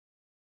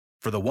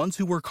For the ones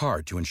who work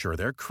hard to ensure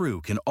their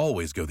crew can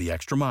always go the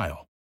extra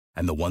mile,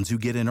 and the ones who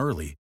get in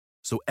early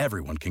so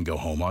everyone can go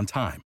home on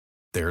time,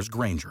 there's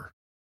Grainger,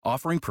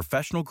 offering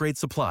professional-grade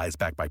supplies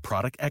backed by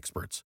product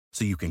experts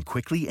so you can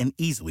quickly and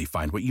easily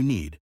find what you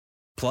need.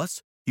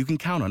 Plus, you can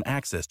count on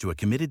access to a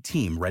committed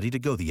team ready to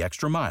go the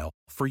extra mile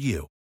for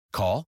you.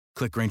 Call,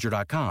 click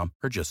Grainger.com,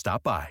 or just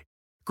stop by.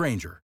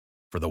 Grainger,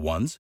 for the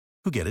ones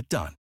who get it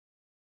done.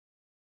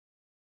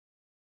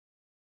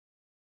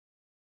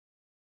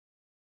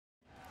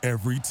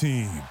 Every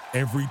team,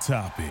 every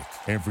topic,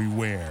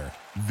 everywhere.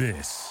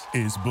 This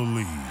is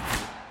Believe.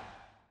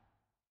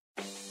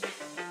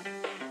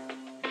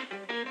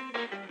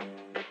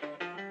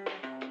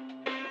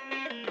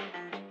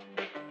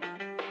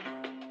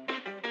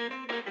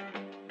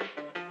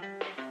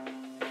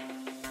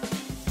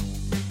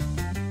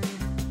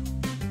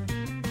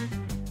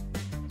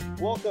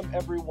 Welcome,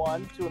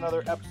 everyone, to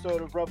another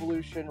episode of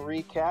Revolution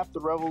Recap. The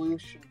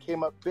Revolution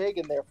came up big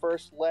in their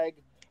first leg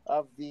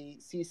of the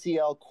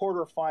CCL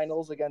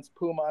quarterfinals against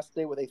Pumas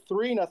today with a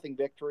 3-0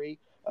 victory,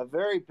 a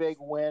very big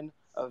win,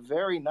 a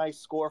very nice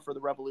score for the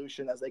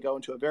Revolution as they go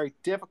into a very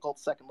difficult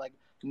second leg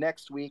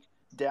next week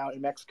down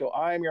in Mexico.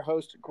 I am your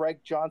host, Greg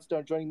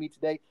Johnstone. Joining me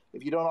today,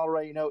 if you don't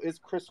already know, is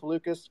Chris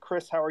Lucas.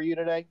 Chris, how are you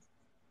today?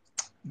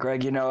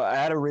 Greg, I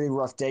had a really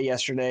rough day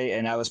yesterday,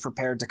 and I was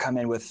prepared to come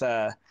in with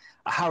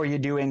how are you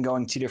doing,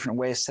 going two different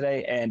ways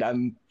today, and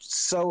I'm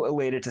so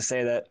elated to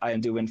say that I am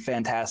doing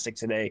fantastic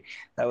today.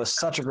 That was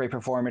such a great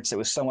performance. It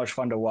was so much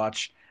fun to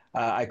watch.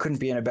 I couldn't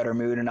be in a better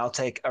mood, and I'll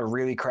take a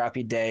really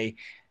crappy day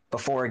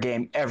before a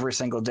game every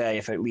single day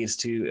if it leads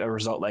to a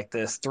result like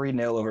this.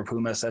 3-0 over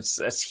Pumas,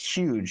 that's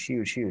huge,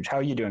 huge, huge. How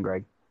are you doing,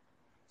 Greg?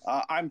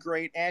 I'm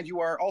great, and you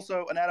are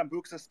also an Adam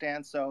Buksa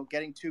stan, so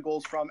getting 2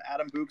 goals from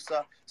Adam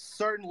Buksa,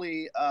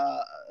 certainly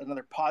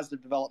another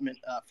positive development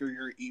for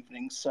your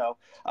evening. So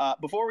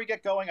before we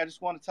get going, I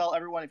just want to tell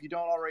everyone, if you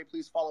don't already,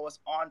 please follow us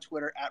on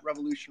Twitter at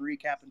Revolution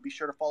Recap, and be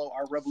sure to follow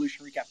our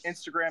Revolution Recap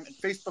Instagram and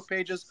Facebook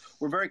pages.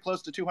 We're very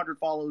close to 200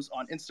 follows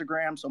on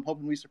Instagram, so I'm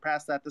hoping we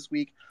surpass that this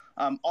week.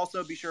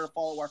 Also, be sure to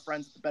follow our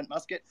friends at The Bent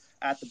Musket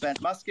at The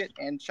Bent Musket,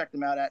 and check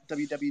them out at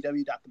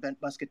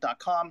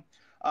www.thebentmusket.com.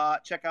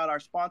 Check out our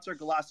sponsor,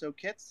 Galasso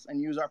Kits,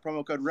 and use our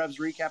promo code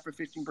RevsRecap for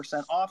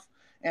 15% off.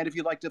 And if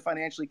you'd like to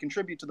financially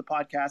contribute to the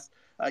podcast,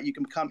 you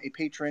can become a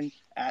patron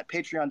at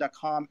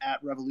patreon.com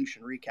at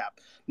Revolution Recap.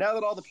 Now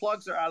that all the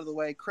plugs are out of the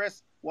way,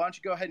 Chris, why don't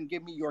you go ahead and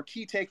give me your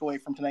key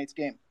takeaway from tonight's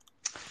game?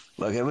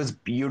 Look, it was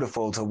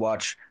beautiful to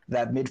watch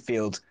that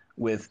midfield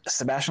with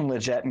Sebastian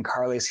Lletget and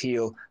Carles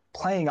Gil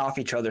playing off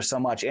each other so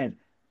much. And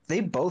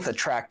they both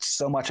attract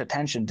so much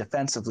attention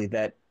defensively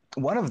that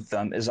one of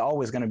them is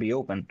always going to be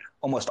open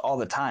almost all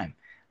the time.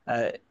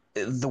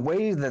 The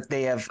way that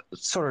they have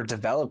sort of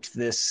developed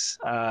this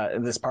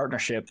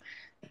partnership,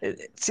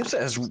 it seems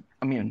as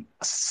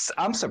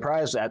I'm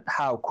surprised at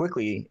how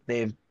quickly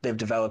they've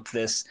developed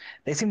this.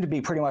 They seem to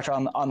be pretty much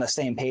on the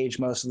same page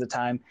most of the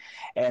time,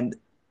 and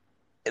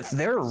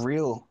they're a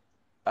real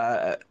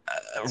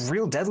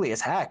deadly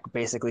attack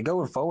basically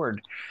going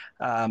forward.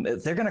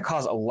 They're going to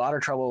cause a lot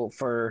of trouble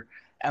for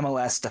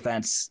MLS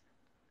defense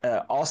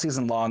all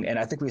season long, and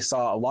I think we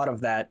saw a lot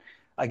of that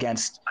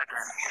against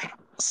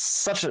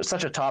such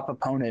a top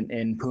opponent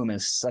in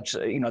Pumas.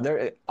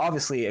 They're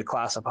obviously a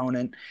class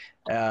opponent,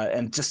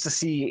 and just to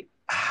see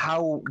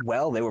how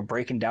well they were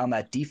breaking down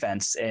that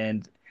defense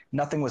and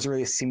nothing was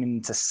really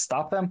seeming to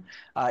stop them,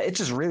 it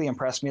just really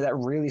impressed me. That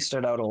really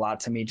stood out a lot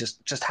to me,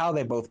 just how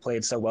they both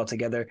played so well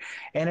together,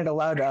 and it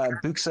allowed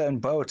Buksa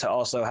and Bo to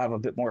also have a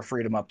bit more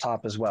freedom up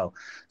top as well.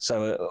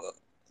 So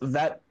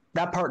that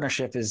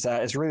partnership is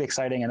really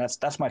exciting, and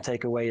that's my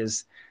takeaway,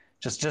 is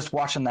just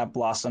watching that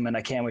blossom, and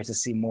I can't wait to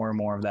see more and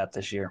more of that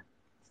this year.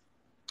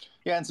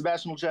 Yeah, and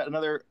Sebastian Lletget,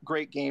 another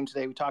great game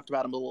today. We talked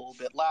about him a little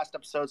bit last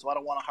episode, so I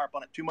don't want to harp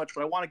on it too much,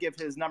 but I want to give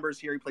his numbers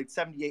here. He played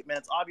 78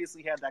 minutes.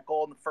 Obviously, he had that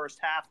goal in the first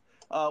half,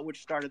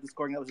 which started the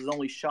scoring. That was his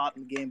only shot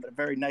in the game, but a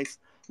very nice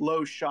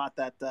low shot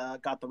that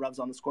got the Revs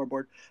on the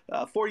scoreboard.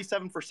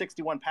 47 for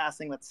 61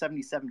 passing, that's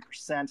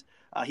 77%.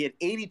 He had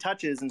 80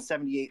 touches in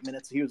 78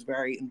 minutes. He was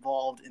very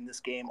involved in this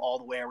game all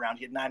the way around.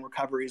 He had 9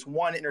 recoveries,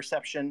 1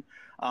 interception.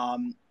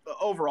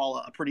 Overall,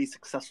 a pretty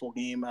successful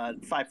game,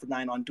 5 for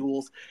 9 on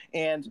duels.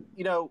 And,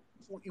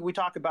 we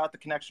talk about the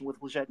connection with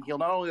Lletget and Gil.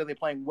 Not only are they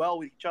playing well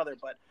with each other,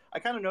 but I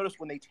kind of noticed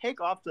when they take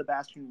off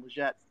Sebastian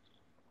Lletget,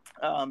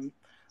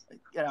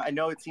 I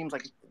know it seems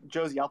like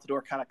Jozy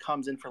Altidore kind of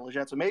comes in for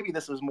Lletget, so maybe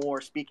this was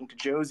more speaking to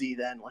Jozy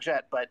than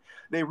Lletget, but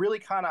they really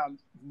kind of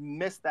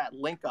missed that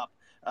link up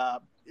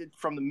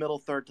from the middle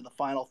third to the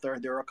final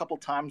third. There were a couple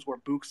times where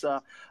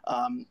Buksa,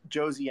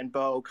 Jozy, and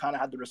Bo kind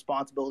of had the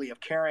responsibility of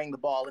carrying the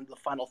ball into the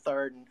final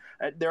third, and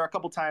there were a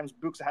couple times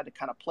Buksa had to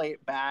kind of play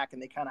it back,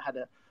 and they kind of had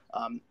to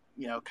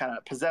kind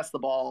of possess the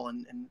ball,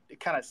 and it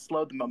kind of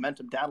slowed the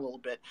momentum down a little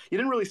bit. You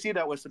didn't really see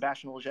that with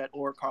Sebastian Lletget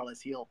or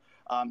Carles Gil.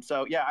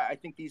 I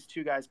think these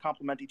two guys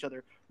complement each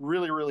other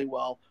really, really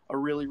well. A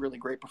really, really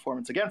great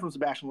performance again from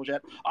Sebastian Lletget.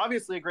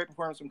 Obviously, a great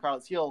performance from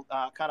Carles Gil.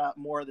 Kind of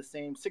more of the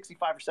same,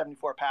 65 or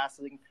 74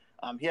 passing.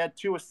 He had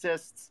 2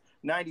 assists,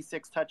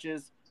 96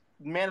 touches.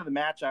 man of the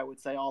match, I would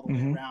say, all the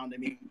way around. I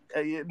mean,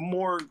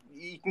 more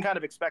you can kind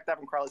of expect that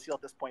from Carlos Gil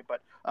at this point,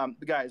 but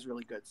the guy is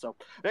really good. So,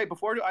 hey,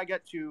 before I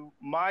get to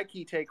my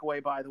key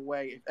takeaway, by the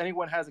way, if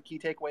anyone has a key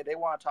takeaway they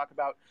want to talk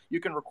about, you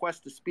can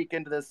request to speak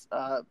into this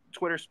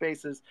Twitter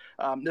Spaces.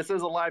 This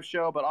is a live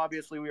show, but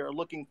obviously we are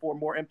looking for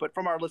more input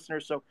from our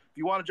listeners. So if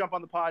you want to jump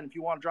on the pod and if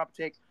you want to drop a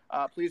take,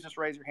 please just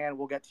raise your hand.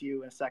 We'll get to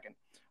you in a second.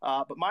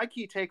 But my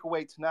key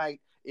takeaway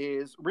tonight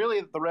is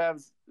really the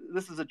Revs.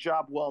 This is a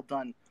job well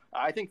done.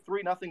 I think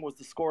 3-0 was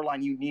the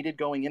scoreline you needed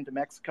going into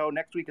Mexico.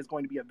 Next week is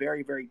going to be a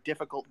very, very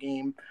difficult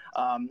game.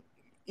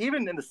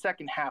 Even in the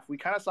second half, we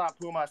kind of saw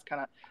Pumas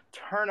kind of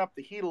turn up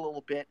the heat a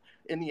little bit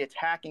in the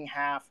attacking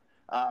half.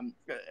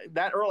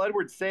 That Earl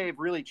Edwards save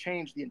really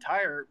changed the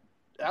entire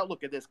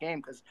outlook of this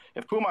game, because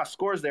if Pumas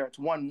scores there, it's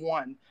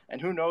 1-1,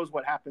 and who knows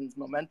what happens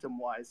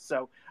momentum-wise.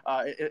 So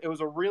it was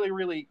a really,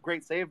 really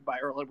great save by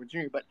Earl Edwards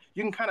Jr., but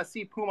you can kind of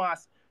see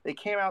Pumas, they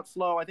came out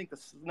slow. I think the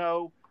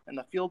snow and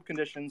the field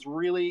conditions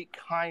really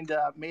kind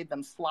of made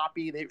them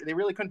sloppy. They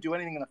really couldn't do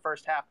anything in the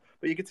first half,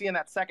 but you could see in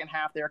that second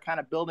half they were kind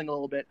of building a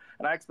little bit,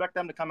 and I expect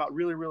them to come out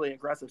really, really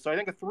aggressive. So I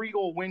think a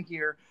 3-goal win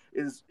here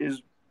is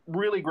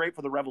really great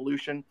for the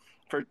Revolution.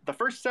 For the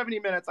first 70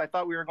 minutes, I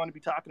thought we were going to be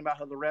talking about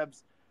how the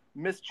Revs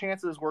missed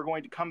chances were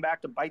going to come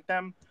back to bite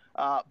them,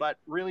 but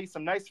really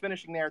some nice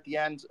finishing there at the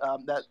end.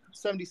 That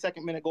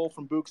 72nd minute goal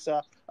from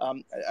Buxa,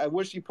 I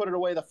wish he put it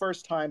away the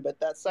first time, but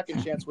that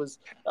second chance was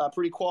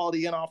pretty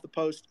quality in off the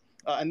post.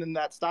 And then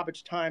that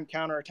stoppage time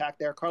counterattack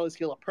there, Carlos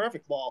Gil, a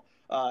perfect ball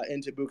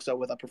into Buxa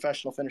with a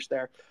professional finish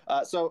there.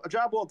 So a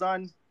job well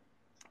done.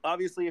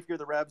 Obviously, if you're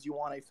the Revs, you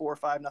want a 4 or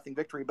 5-0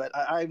 victory, but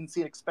I haven't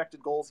seen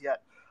expected goals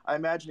yet. I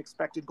imagine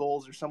expected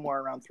goals are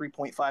somewhere around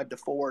 3.5 to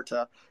 4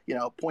 to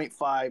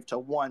 0.5 to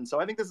 1. So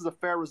I think this is a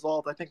fair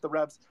result. I think the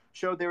Revs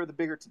showed they were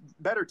the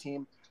better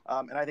team,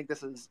 and I think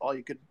this is all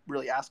you could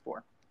really ask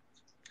for.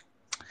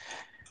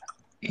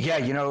 Yeah,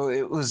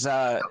 it was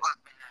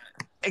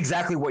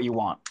exactly what you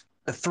want.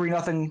 A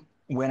 3-0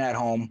 win at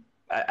home.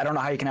 I don't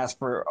know how you can ask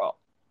for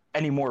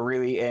any more,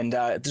 really. And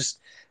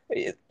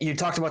you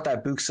talked about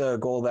that Buxa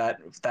goal, that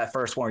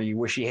first one where you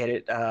wish he hit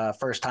it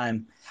first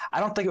time.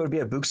 I don't think it would be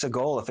a Buxa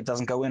goal if it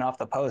doesn't go in off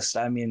the post.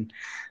 I mean,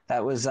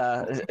 that was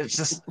it's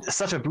just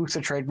such a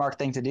Buxa trademark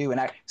thing to do.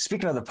 And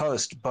speaking of the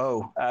post,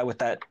 Bo with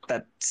that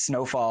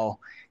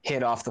snowfall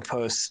hit off the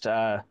post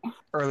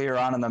earlier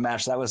on in the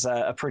match, that was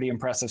a pretty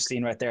impressive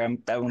scene right there.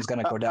 That one's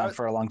going to go down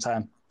for a long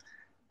time.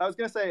 I was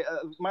going to say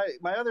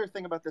my other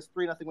thing about this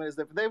 3-0 win is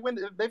that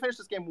if they finish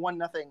this game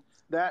 1-0,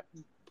 that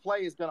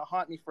play is going to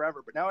haunt me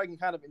forever. But now I can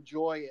kind of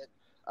enjoy it,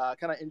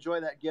 enjoy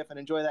that gif and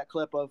enjoy that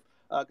clip of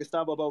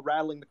Gustavo Bo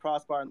rattling the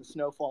crossbar and the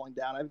snow falling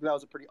down. I think that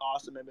was a pretty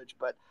awesome image.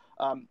 But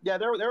there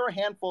were a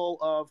handful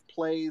of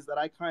plays that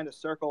I kind of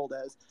circled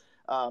as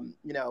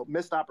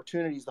missed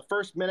opportunities. The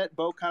first minute,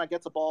 Bo kind of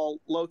gets a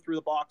ball low through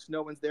the box,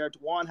 no one's there.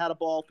 Dwan had a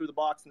ball through the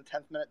box in the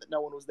 10th minute that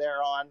no one was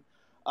there on.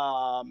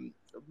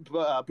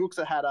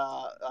 Buxa had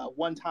a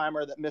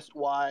one-timer that missed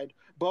wide.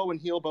 Bo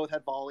and Heel both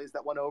had volleys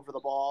that went over the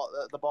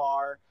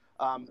bar.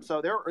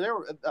 So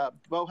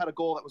Bo had a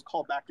goal that was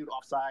called back due to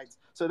offsides.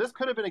 So this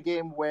could have been a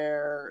game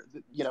where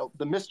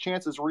the missed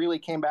chances really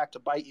came back to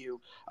bite you.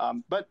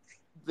 But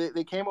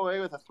they came away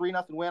with a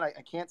 3-0 win. I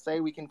can't say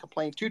we can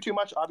complain too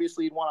much.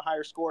 Obviously, you'd want a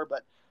higher score,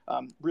 but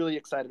really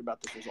excited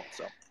about this result.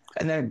 So.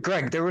 And then,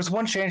 Greg, there was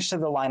one change to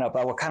the lineup.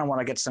 I kind of want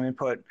to get some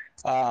input,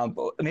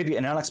 maybe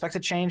an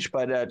unexpected change,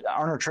 but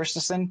Arnor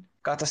Traustason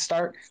got to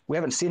start. We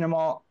haven't seen him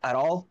at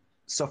all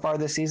so far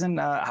this season.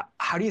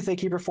 How do you think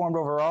he performed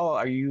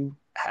overall? Do you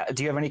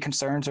have any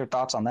concerns or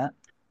thoughts on that?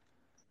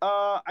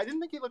 I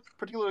didn't think he looked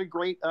particularly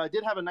great.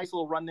 Did have a nice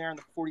little run there in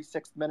the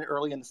 46th minute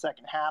early in the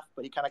second half,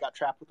 but he kind of got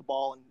trapped with the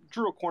ball and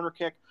drew a corner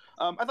kick.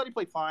 I thought he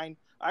played fine.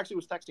 I actually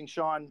was texting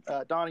Sean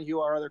Donahue,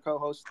 our other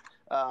co-host,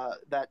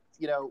 that,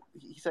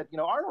 he said,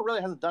 Arnold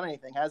really hasn't done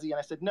anything, has he? And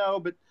I said, no,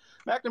 but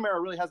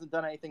McNamara really hasn't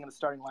done anything in the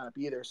starting lineup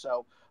either.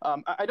 So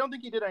I don't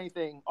think he did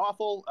anything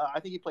awful. I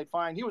think he played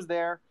fine. He was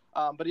there,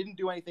 but he didn't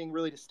do anything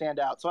really to stand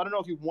out. So I don't know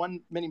if he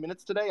won many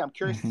minutes today. I'm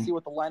curious to see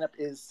what the lineup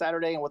is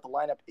Saturday and what the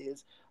lineup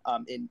is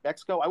in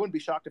Mexico. I wouldn't be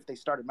shocked if they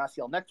started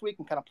Maciel next week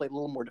and kind of played a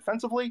little more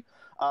defensively.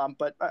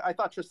 But I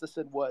thought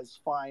Traustason was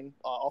fine,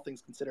 all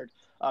things considered.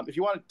 If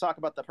you want to talk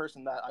about the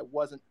person that I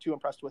wasn't too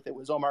impressed with, it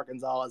was Omar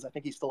Gonzalez. I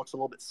think he still looks a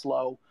little bit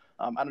slow.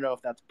 I don't know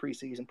if that's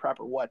preseason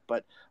prep or what,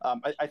 but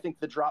I think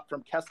the drop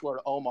from Kessler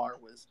to Omar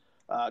was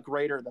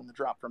greater than the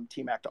drop from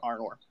T-Mac to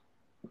Arnor.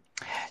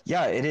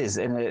 Yeah, it is.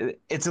 And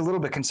it's a little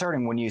bit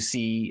concerning when you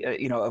see,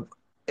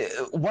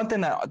 one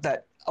thing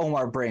that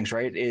Omar brings,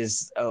 right,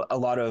 is a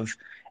lot of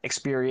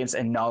experience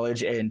and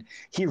knowledge, and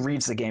he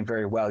reads the game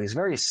very well. He's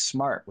very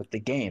smart with the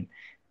game,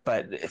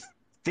 but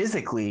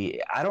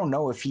physically, I don't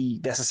know if he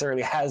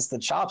necessarily has the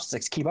chops to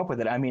keep up with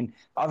it. I mean,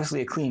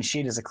 obviously a clean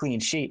sheet is a clean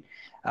sheet,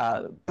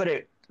 but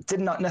it did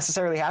not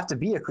necessarily have to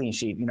be a clean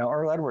sheet.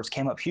 Earl Edwards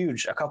came up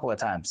huge a couple of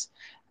times.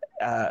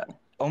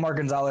 Omar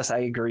Gonzalez, I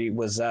agree,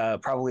 was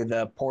probably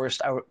the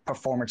poorest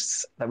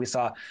performance that we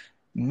saw.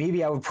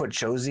 Maybe I would put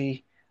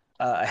Josie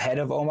ahead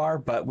of Omar,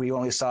 but we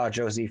only saw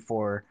Josie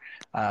for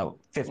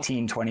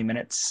 15, 20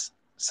 minutes.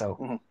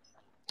 So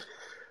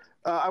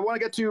I want to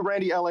get to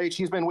Randy LH.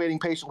 He's been waiting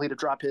patiently to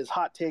drop his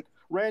hot take.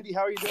 Randy,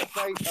 how are you doing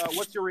tonight?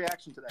 What's your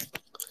reaction today?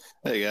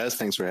 Hey guys,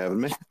 thanks for having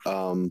me.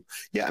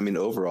 Yeah, I mean,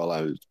 overall,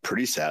 I was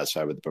pretty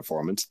satisfied with the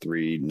performance.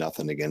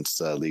 3-0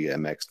 against Liga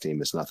MX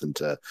team is nothing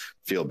to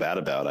feel bad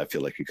about. I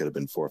feel like it could have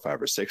been 4,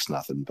 5, or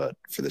 6-0, but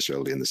for this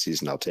early in the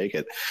season, I'll take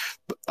it.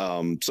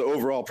 So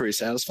overall, pretty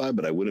satisfied,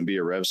 but I wouldn't be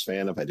a Revs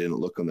fan if I didn't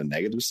look on the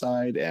negative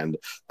side. And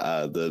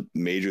the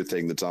major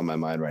thing that's on my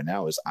mind right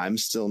now is I'm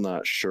still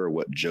not sure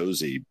what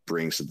Jozy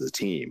brings to the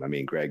team. I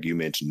mean, Greg, you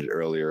mentioned it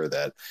earlier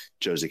that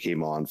Jozy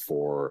came on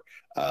for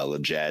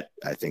Leggett,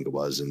 I think it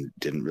was, and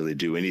didn't really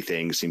do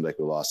anything. Seemed like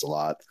we lost a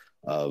lot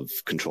of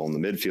control in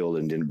the midfield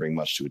and didn't bring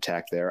much to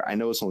attack there. I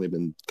know it's only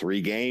been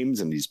 3 games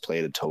and he's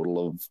played a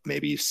total of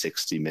maybe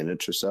 60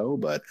 minutes or so,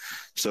 but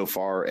so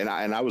far, and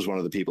I was one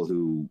of the people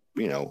who,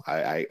 you know,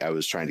 I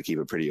was trying to keep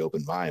a pretty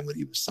open mind when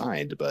he was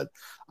signed, but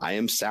I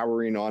am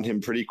souring on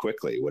him pretty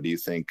quickly. What do you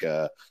think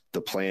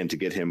the plan to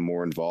get him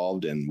more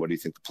involved, and what do you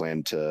think the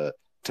plan to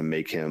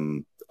make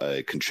him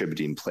a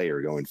contributing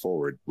player going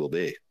forward will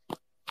be?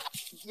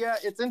 Yeah,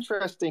 it's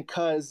interesting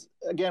because,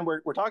 again,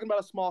 we're talking about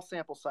a small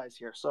sample size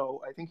here.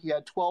 So I think he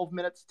had 12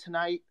 minutes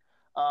tonight,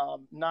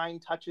 9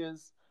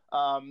 touches.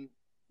 You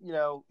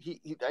know,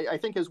 I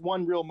think his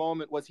one real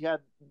moment was he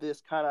had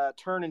this kind of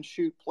turn and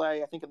shoot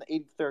play. I think in the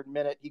 83rd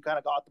minute, he kind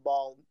of got the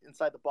ball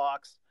inside the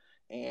box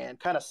and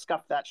kind of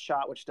scuffed that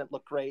shot, which didn't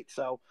look great.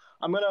 So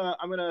I'm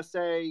gonna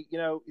say, you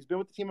know, he's been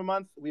with the team a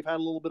month. We've had a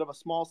little bit of a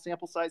small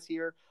sample size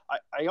here.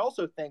 I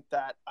also think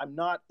that I'm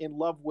not in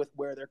love with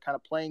where they're kind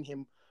of playing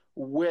him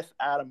with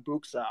Adam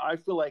Buksa. I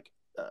feel like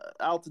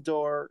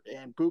Altidore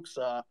and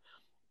Buksa,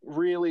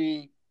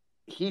 really,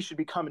 he should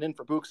be coming in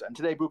for Buksa. And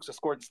today Buksa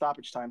scored in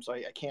stoppage time, so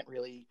I can't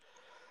really,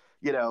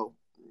 you know,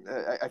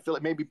 I feel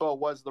like maybe Bo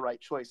was the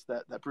right choice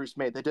that Bruce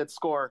made. They did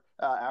score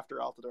after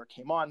Altidore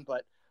came on,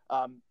 but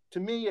to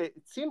me, it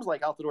seems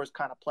like Altidore is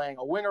kind of playing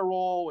a winger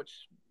role,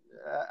 which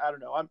I don't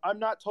know. I'm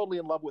not totally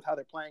in love with how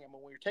they're playing him.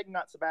 When you're taking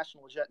out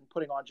Sebastian Leggett and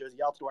putting on Jozy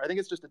Altidore, I think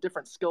it's just a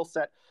different skill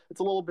set. It's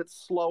a little bit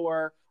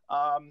slower.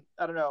 I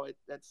don't know. It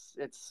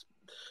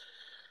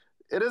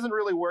isn't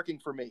really working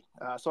for me.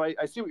 So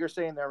I see what you're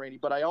saying there, Randy.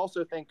 But I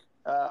also think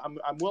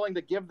I'm willing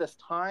to give this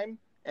time.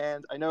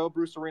 And I know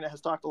Bruce Arena has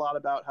talked a lot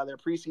about how their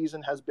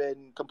preseason has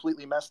been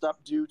completely messed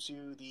up due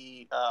to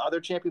the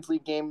other Champions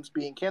League games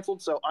being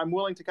canceled. So I'm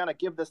willing to kind of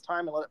give this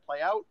time and let it play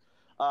out.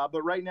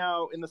 But right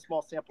now, in the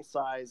small sample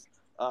size,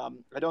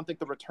 I don't think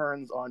the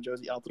returns on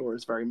Jozy Altidore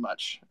is very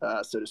much,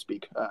 so to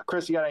speak.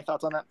 Chris, you got any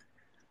thoughts on that?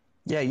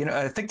 Yeah, you know,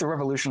 I think the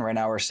Revolution right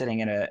now are sitting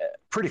in a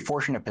pretty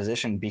fortunate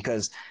position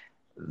because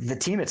the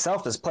team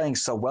itself is playing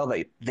so well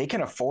that they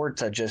can afford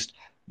to just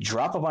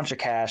drop a bunch of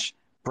cash,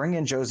 bring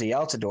in Jozy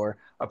Altidore,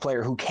 a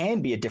player who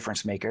can be a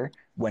difference maker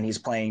when he's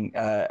playing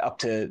up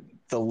to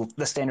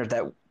the standard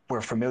that we're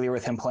familiar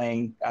with him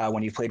playing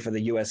when he played for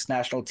the U.S.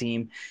 national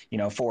team, you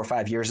know, 4 or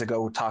 5 years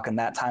ago, talking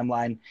that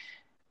timeline.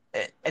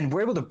 And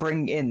we're able to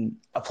bring in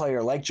a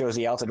player like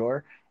Jozy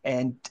Altidore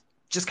and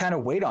just kind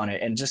of wait on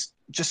it and just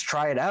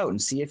try it out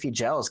and see if he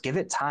gels. Give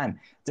it time.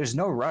 There's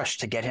no rush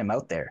to get him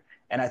out there.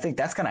 And I think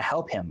that's going to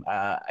help him.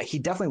 He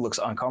definitely looks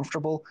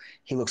uncomfortable.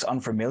 He looks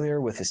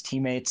unfamiliar with his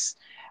teammates.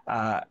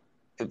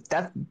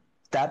 That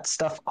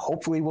stuff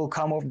hopefully will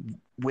come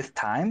with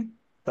time.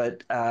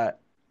 But I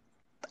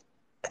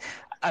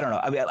don't know.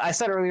 I mean, I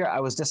said earlier I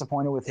was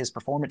disappointed with his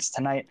performance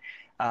tonight.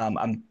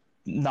 I'm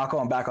not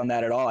going back on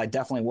that at all. I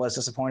definitely was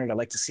disappointed. I'd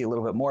like to see a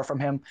little bit more from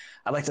him.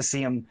 I'd like to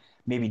see him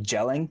maybe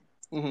gelling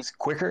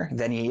quicker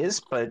than he is.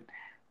 But,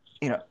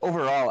 you know,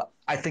 overall,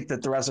 I think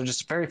that the Revs are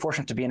just very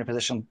fortunate to be in a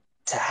position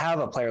to have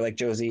a player like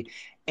Jozy.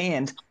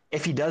 And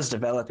if he does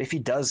develop, if he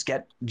does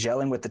get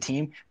gelling with the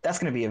team, that's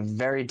going to be a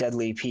very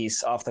deadly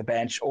piece off the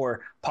bench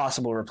or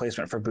possible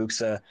replacement for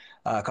Buksa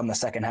come the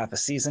second half of the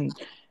season.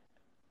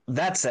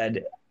 That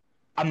said,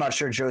 I'm not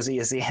sure Jozy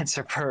is the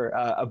answer for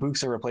a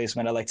Buksa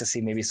replacement. I'd like to see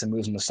maybe some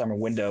moves in the summer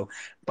window,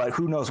 but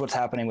who knows what's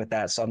happening with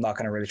that, so I'm not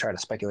going to really try to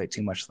speculate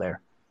too much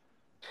there.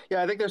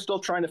 Yeah, I think they're still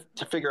trying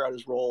to figure out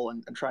his role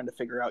and trying to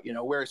figure out, you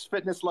know, where his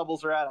fitness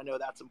levels are at. I know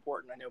that's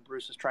important. I know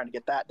Bruce is trying to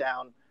get that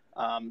down.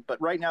 But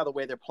right now, the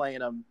way they're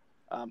playing him,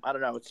 I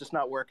don't know. It's just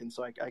not working.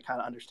 So I kind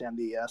of understand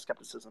the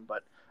skepticism.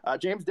 But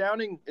James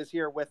Downing is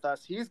here with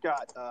us. He's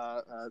got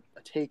a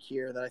take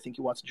here that I think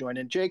he wants to join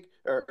in. James,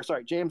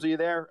 are you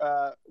there?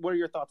 What are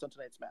your thoughts on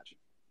tonight's match?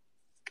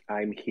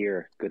 I'm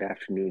here. Good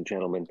afternoon,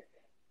 gentlemen.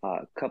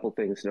 A couple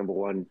things. Number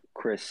one,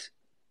 Chris,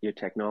 your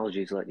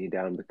technology is letting you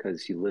down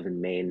because you live in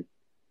Maine,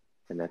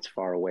 and that's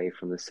far away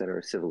from the center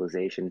of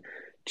civilization.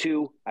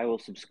 2, I will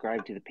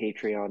subscribe to the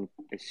Patreon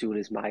as soon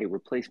as my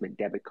replacement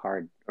debit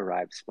card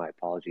arrives. My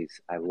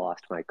apologies. I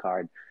lost my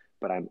card,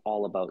 but I'm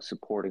all about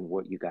supporting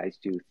what you guys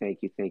do. Thank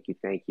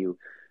you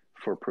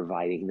for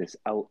providing this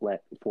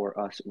outlet for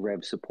us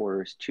Rev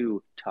supporters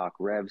to talk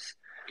Revs.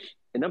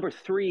 And number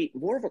 3,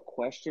 more of a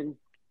question.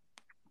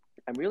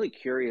 I'm really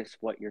curious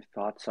what your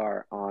thoughts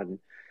are on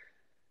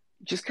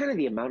just kind of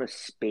the amount of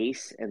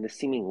space and the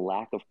seeming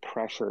lack of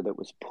pressure that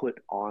was put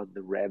on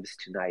the Revs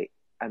tonight.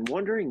 I'm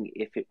wondering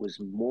if it was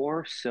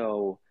more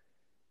so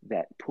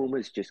that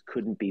Pumas just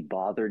couldn't be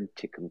bothered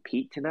to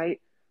compete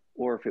tonight,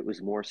 or if it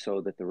was more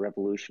so that the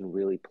Revolution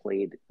really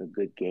played a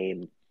good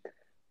game.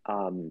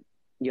 I'm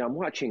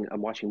watching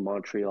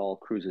Montreal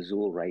Cruz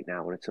Azul right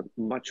now, and it's a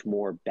much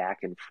more back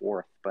and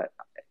forth. But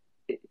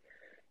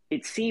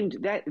it seemed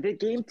that the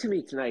game to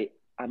me tonight,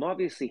 I'm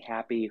obviously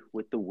happy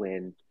with the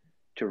win.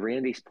 To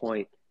Randy's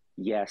point,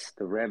 yes,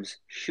 the Revs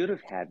should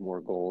have had more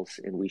goals,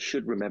 and we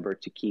should remember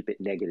to keep it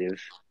negative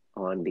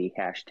on the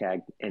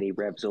hashtag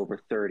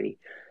 #AnyRevsOver30.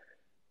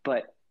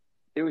 But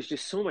there was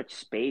just so much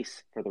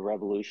space for the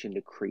Revolution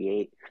to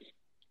create,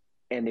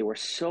 and they were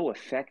so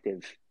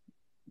effective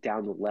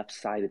down the left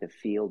side of the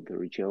field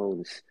through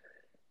Jones.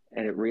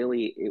 And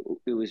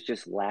it was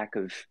just lack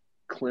of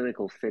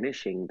clinical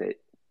finishing that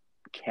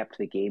kept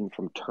the game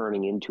from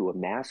turning into a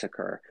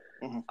massacre.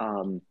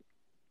 Mm-hmm.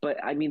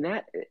 But I mean,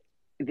 that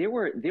there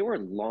were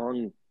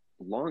long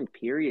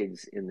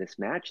periods in this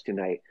match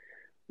tonight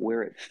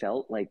where it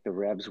felt like the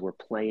Revs were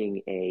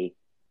playing a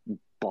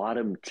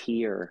bottom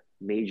tier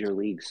Major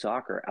League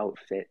Soccer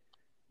outfit,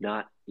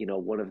 not,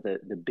 one of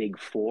the big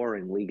four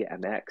in Liga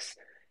MX.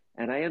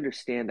 And I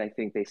understand, I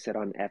think they said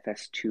on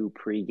FS2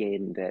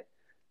 pregame that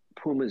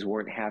Pumas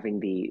weren't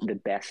having the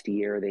best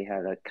year. They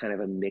had a kind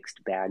of a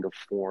mixed bag of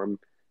form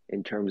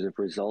in terms of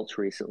results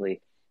recently.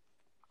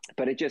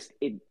 But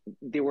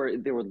there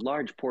were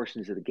large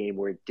portions of the game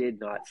where it did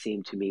not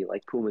seem to me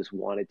like Pumas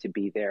wanted to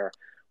be there,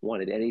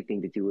 wanted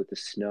anything to do with the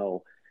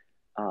snow,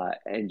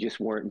 and just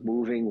weren't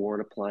moving,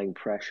 weren't applying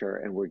pressure,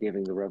 and were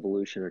giving the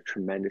Revolution a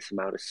tremendous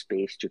amount of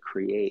space to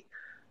create.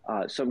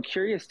 So I'm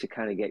curious to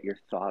kind of get your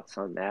thoughts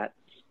on that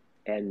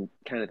and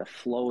kind of the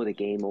flow of the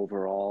game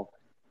overall,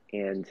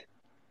 and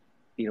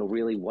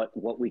really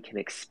what we can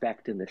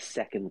expect in the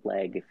second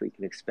leg, if we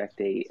can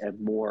expect a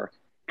more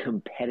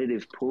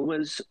competitive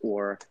Pumas,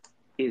 or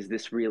is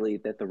this really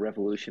that the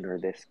Revolution are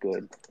this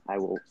good? I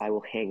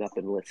will hang up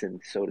and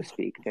listen, so to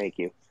speak. Thank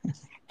you.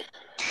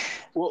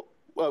 Well,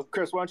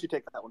 Chris, why don't you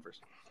take that one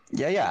first?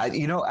 Yeah.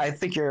 I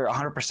think you're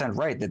 100%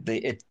 right that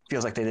it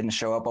feels like they didn't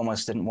show up,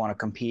 almost didn't want to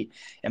compete.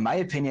 In my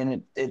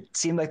opinion, it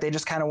seemed like they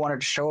just kind of wanted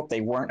to show up.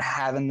 They weren't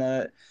having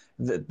the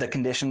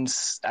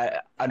conditions. I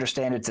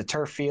understand it's a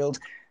turf field.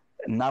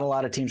 Not a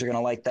lot of teams are going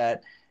to like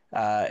that.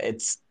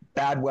 It's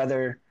bad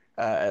weather,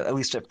 at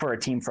least for a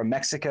team from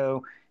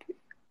Mexico.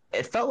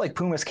 It felt like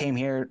Pumas came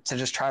here to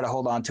just try to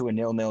hold on to a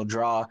 0-0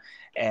 draw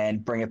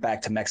and bring it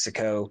back to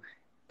Mexico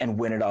and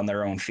win it on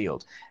their own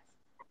field.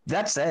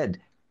 That said,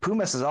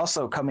 Pumas is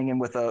also coming in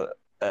with a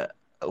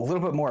little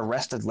bit more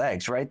rested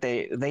legs, right?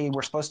 They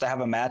were supposed to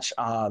have a match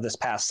this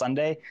past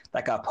Sunday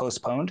that got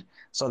postponed.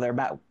 So their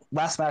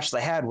last match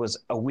they had was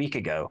a week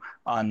ago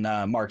on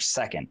March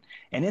 2nd.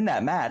 And in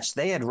that match,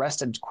 they had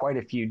rested quite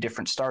a few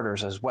different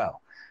starters as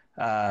well.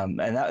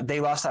 They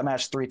lost that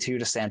match 3-2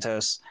 to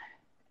Santos.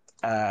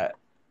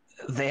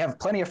 They have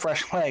plenty of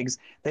fresh legs.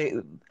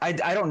 I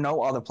don't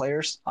know all the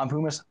players on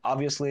Pumas,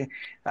 obviously.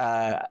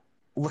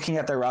 Looking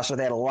at their roster,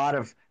 they had a lot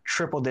of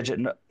triple-digit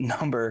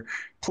number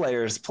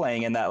players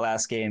playing in that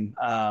last game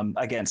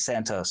against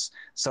Santos.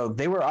 So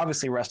they were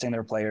obviously resting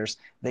their players.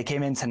 They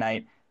came in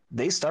tonight.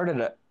 They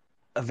started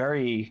a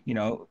very,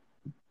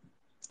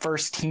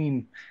 first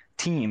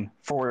team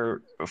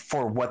for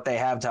what they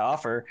have to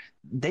offer.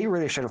 They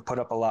really should have put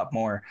up a lot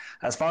more.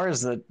 As far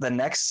as the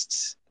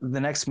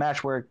next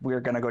match where we're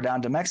going to go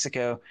down to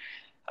Mexico,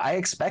 I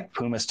expect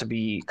Pumas to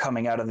be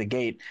coming out of the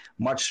gate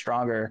much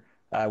stronger,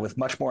 with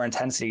much more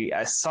intensity.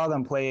 I saw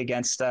them play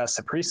against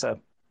Saprissa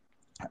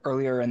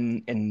earlier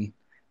in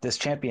this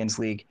Champions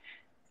League,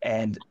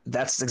 and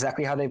that's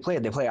exactly how they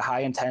played. They play a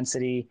high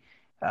intensity,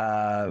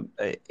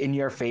 in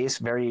your face,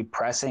 very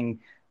pressing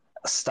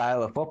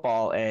style of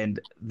football, and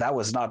that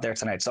was not there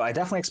tonight. So I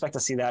definitely expect to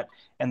see that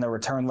in the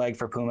return leg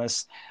for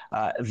Pumas.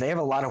 They have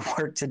a lot of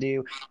work to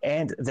do,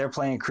 and they're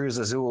playing Cruz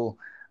Azul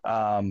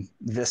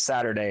this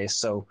Saturday.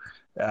 So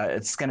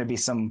it's going to be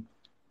some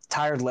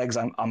tired legs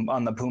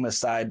on the Pumas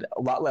side,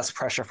 a lot less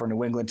pressure for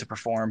New England to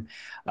perform.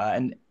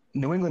 And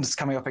New England is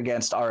coming up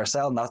against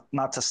RSL,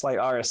 not to slight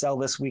RSL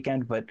this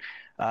weekend, but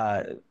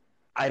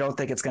I don't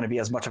think it's going to be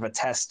as much of a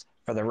test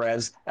for the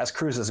Revs as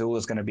Cruz Azul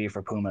is going to be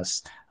for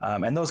Pumas.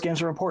 And those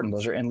games are important.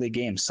 Those are in-league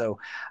games. So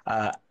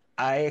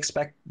I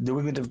expect New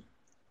England to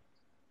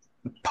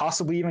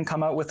possibly even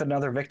come out with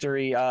another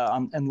victory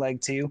in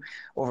leg 2.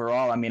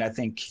 Overall, I mean, I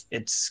think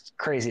it's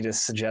crazy to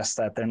suggest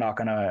that they're not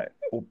going to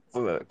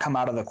come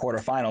out of the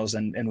quarterfinals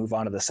and move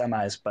on to the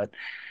semis. But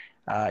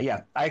I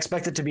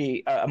expect it to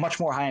be a much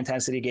more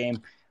high-intensity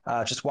game.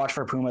 Just watch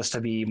for Pumas to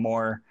be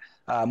more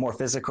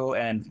physical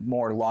and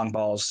more long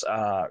balls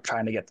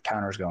trying to get the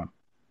counters going.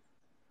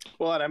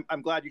 Well, and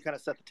I'm glad you kind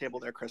of set the table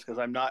there, Chris, because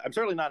I'm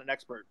certainly not an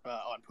expert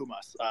on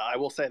Pumas. I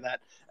will say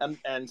that,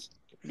 and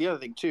the other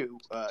thing too,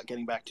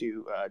 getting back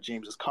to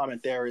James's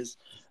comment there is,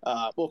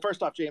 well,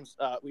 first off, James,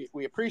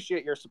 we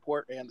appreciate your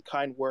support and the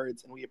kind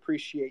words, and we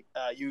appreciate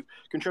you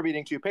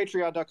contributing to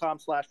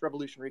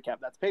patreon.com/revolution recap.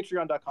 That's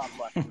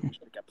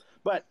patreon.com/revolution recap.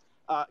 But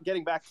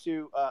getting back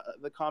to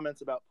the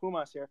comments about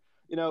Pumas here,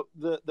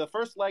 the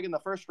first leg in the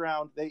first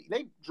round,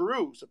 they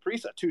drew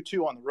Saprissa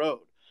 2-2 on the road.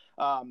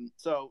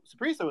 So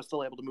Saprissa was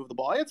still able to move the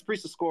ball. And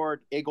Saprissa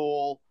scored a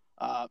goal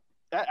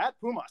at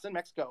Pumas in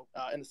Mexico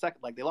in the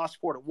second leg. They lost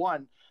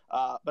 4-1,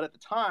 but at the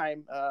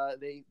time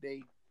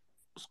they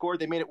scored.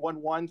 They made it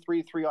 1-1,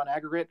 3-3 on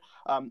aggregate.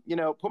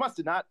 Pumas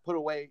did not put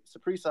away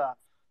Saprissa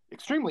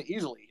extremely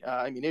easily.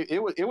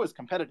 It was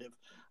competitive.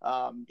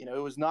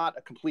 It was not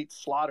a complete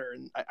slaughter,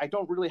 and I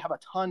don't really have a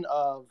ton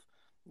of.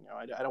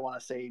 I don't want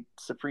to say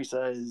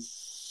Saprissa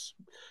is.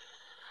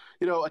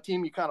 A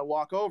team you kind of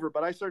walk over,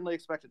 but I certainly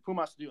expected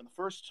Pumas to do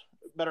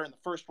better in the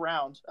first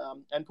round.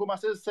 And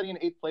Pumas is sitting in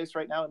 8th place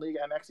right now in Liga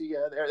MX.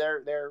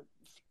 They're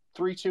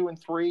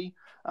 3-2-3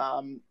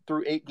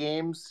 through 8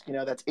 games.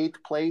 That's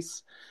 8th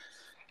place.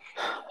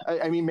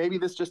 I mean, maybe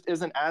this just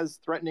isn't as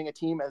threatening a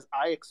team as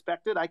I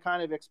expected. I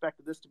kind of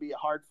expected this to be a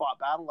hard-fought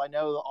battle. I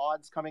know the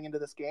odds coming into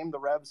this game, the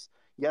Revs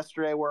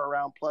yesterday were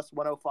around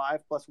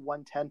 +105,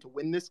 +110 to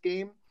win this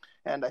game.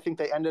 And I think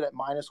they ended at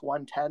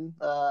 -110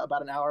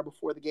 about an hour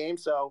before the game.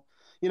 So,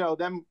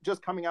 them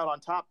just coming out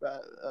on top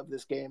of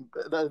this game,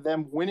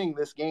 them winning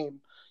this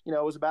game,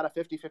 it was about a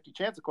 50-50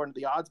 chance according to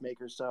the odds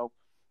makers. So,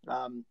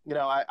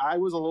 I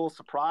was a little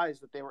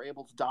surprised that they were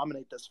able to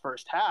dominate this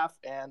first half.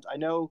 And I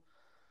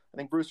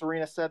think Bruce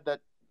Arena said that,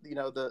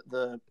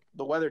 the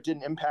weather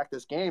didn't impact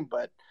this game,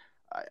 but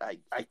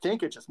I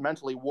think it just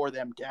mentally wore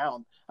them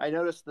down. I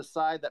noticed the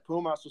side that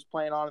Pumas was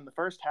playing on in the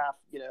first half,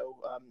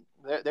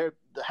 the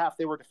half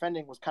they were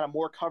defending was kind of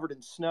more covered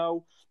in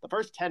snow. The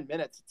first 10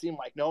 minutes, it seemed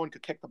like no one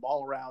could kick the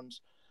ball around,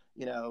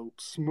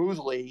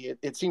 smoothly.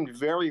 It seemed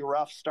very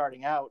rough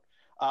starting out.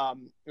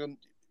 And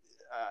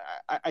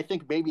I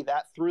think maybe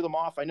that threw them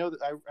off. I know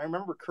that I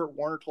remember Kurt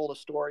Warner told a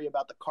story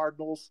about the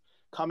Cardinals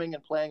coming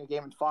and playing a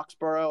game in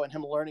Foxborough and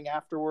him learning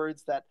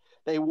afterwards that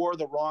they wore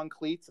the wrong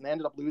cleats and they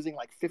ended up losing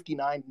like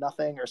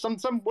 59-0 or some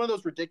one of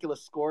those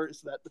ridiculous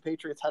scores that the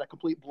Patriots had a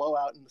complete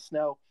blowout in the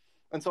snow.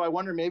 And so I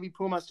wonder, maybe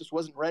Pumas just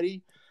wasn't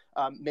ready.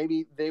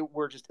 Maybe they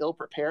were just ill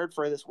prepared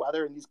for this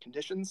weather and these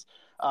conditions.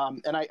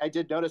 And I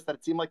did notice that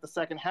it seemed like the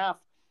second half,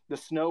 the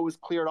snow was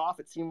cleared off.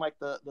 It seemed like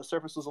the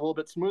surface was a little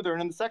bit smoother.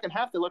 And in the second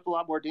half, they looked a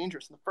lot more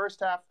dangerous. In the first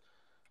half,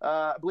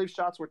 I believe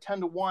shots were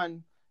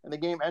 10-1, and the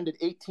game ended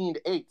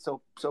 18-8.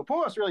 So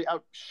Pumas really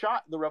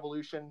outshot the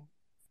Revolution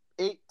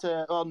 8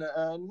 to. Well,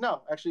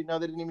 no, actually, no,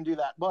 they didn't even do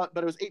that. But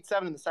it was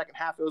 8-7 in the second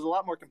half. It was a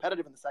lot more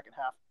competitive in the second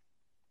half.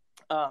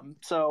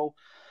 So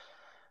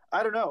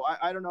I don't know.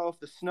 I don't know if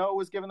the snow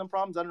was giving them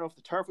problems. I don't know if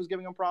the turf was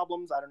giving them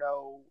problems. I don't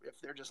know if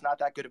they're just not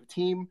that good of a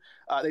team.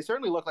 They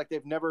certainly look like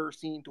they've never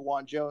seen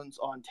DeJuan Jones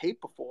on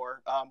tape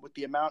before, with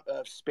the amount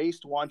of space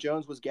DeJuan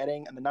Jones was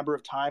getting and the number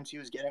of times he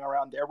was getting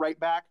around their right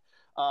back.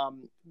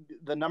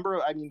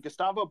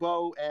 Gustavo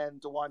Bo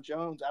and DeJuan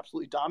Jones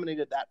absolutely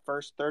dominated that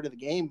first third of the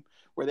game,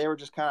 where they were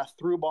just kind of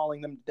through balling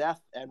them to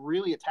death and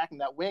really attacking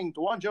that wing.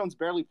 DeJuan Jones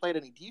barely played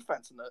any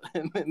defense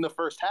in the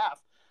first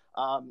half.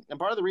 And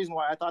part of the reason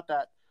why I thought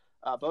that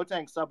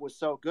Boateng sub was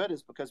so good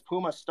is because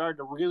Pumas started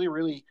to really,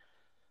 really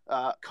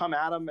come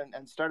at him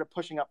and started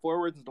pushing up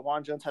forwards, and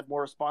DeJuan Jones had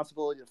more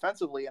responsibility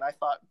defensively. And I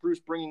thought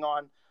Bruce bringing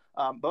on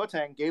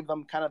Boateng gave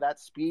them kind of that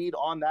speed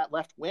on that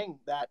left wing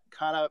that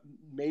kind of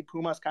made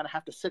Pumas kind of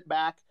have to sit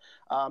back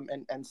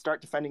and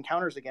start defending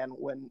counters again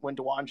when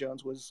DeJuan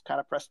Jones was kind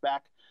of pressed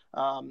back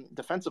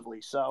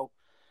defensively. So,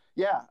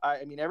 yeah,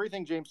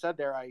 everything James said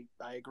there, I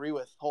agree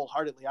with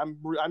wholeheartedly.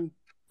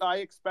 I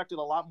expected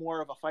a lot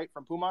more of a fight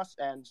from Pumas,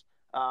 and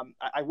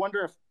I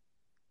wonder if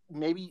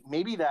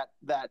maybe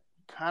that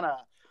kind of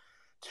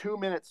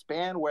 2-minute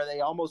span where they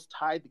almost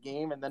tied the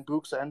game and then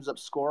Buxa ends up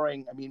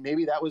scoring.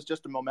 Maybe that was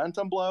just a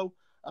momentum blow.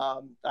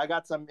 I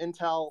got some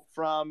intel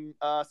from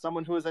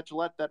someone who was at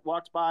Gillette that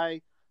walked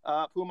by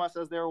Pumas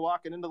as they were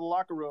walking into the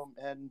locker room,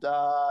 and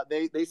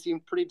they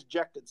seemed pretty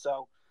dejected.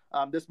 So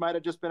this might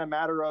have just been a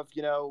matter of,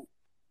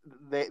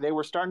 they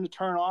were starting to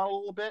turn on a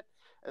little bit.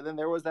 And then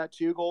there was that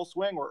 2-goal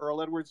swing where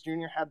Earl Edwards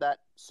Jr. had that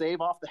save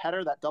off the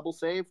header, that double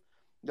save.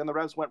 Then the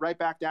Revs went right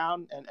back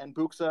down, and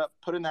Buxa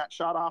put in that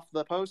shot off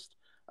the post.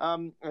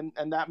 And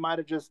that might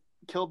have just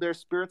killed their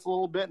spirits a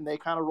little bit, and they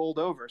kind of rolled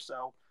over.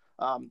 So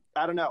I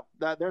don't know.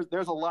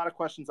 There's a lot of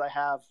questions I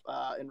have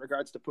in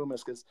regards to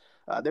Pumas, because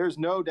there's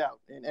no doubt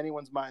in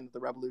anyone's mind that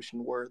the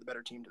Revolution were the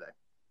better team today.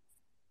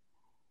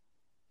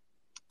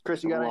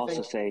 Chris, you got anything?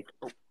 Also say,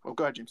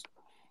 go ahead, James.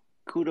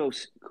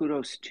 Kudos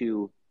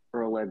to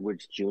Earl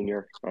Edwards Jr.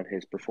 on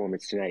his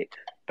performance tonight.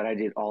 But I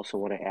did also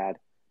want to add,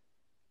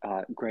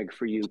 Greg,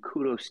 for you,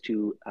 kudos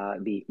to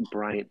the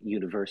Bryant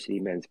University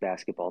men's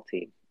basketball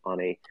team on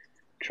a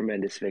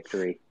tremendous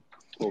victory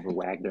over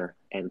Wagner,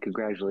 and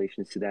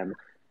congratulations to them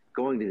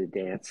going to the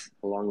dance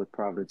along with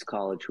Providence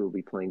College, who will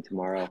be playing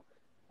tomorrow.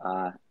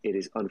 It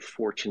is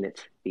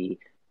unfortunate the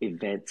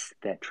events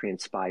that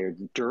transpired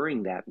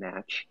during that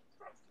match,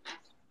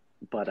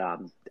 but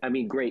I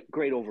mean, great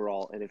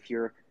overall. And if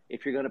you're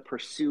going to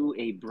pursue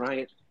a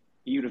Bryant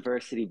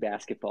University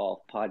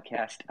basketball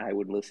podcast, I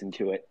would listen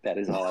to it. That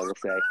is all I will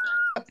say.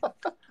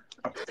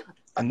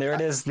 And there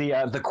it is,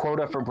 the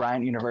quota for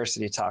Bryant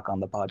University talk on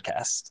the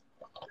podcast.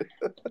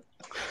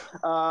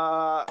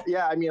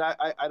 Yeah, I mean,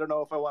 I don't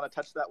know if I want to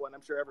touch that one.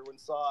 I'm sure everyone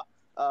saw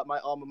my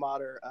alma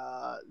mater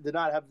did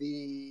not have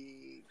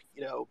the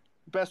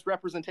best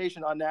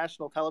representation on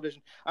national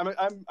television.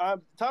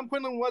 Tom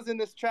Quinlan was in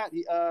this chat.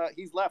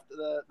 He's left.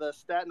 The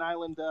Staten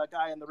Island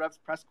guy in the Revs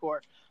press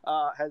corps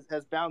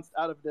has bounced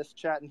out of this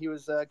chat, and he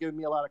was giving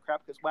me a lot of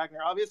crap because Wagner,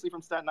 obviously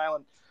from Staten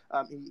Island,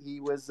 he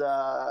was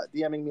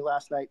DMing me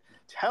last night,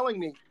 telling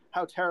me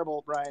how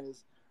terrible Brian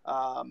is.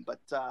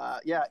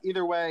 Yeah,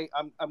 either way,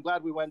 I'm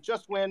glad we win.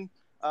 Just win.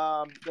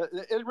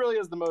 It really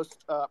is the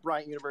most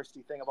Bryant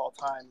University thing of all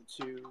time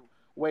to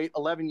wait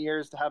 11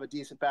 years to have a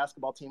decent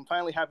basketball team,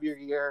 finally have your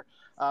year,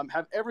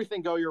 have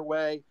everything go your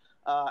way,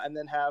 and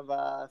then have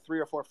 3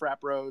 or 4 frat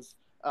bros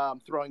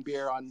throwing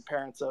beer on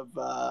parents of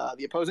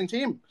the opposing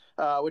team,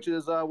 which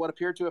is what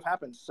appeared to have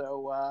happened.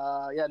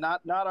 So, yeah,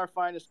 not our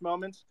finest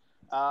moments.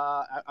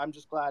 I'm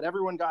just glad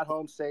everyone got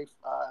home safe,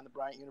 and the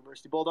Bryant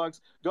University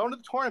Bulldogs going to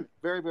the tournament.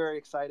 Very, very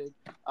excited.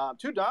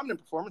 2 dominant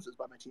performances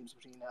by my teams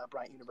between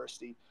Bryant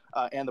University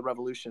and the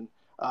Revolution.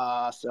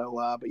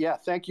 But yeah,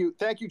 thank you,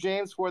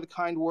 James, for the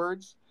kind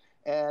words.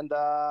 And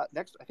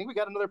next, I think we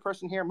got another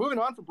person here. Moving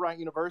on from Bryant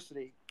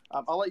University.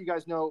 I'll let you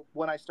guys know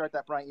when I start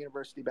that Bryant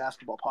University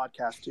basketball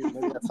podcast too.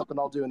 Maybe that's something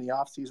I'll do in the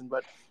off season.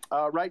 But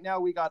right now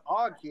we got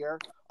Og here.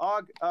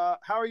 Og,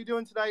 how are you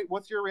doing tonight?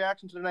 What's your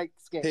reaction to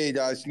tonight's game? Hey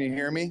guys, can you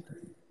hear me?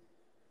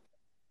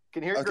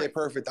 Can hear you. Okay, great.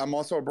 Perfect. I'm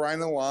also a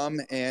Bryant alum,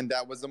 and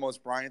that was the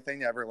most Bryant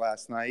thing ever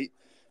last night.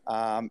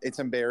 It's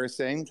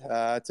embarrassing.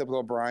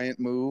 Typical Bryant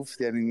move,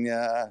 getting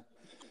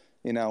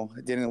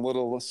getting a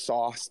little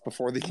sauced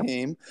before the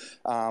game.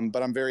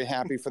 But I'm very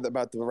happy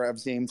about the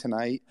Revs game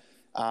tonight.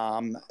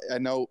 I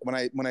know when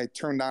I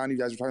turned on, you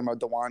guys were talking about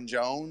DeJuan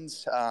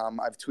Jones.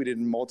 I've tweeted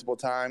multiple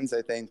times.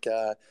 I think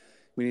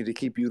we need to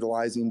keep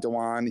utilizing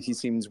DeJuan. He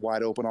seems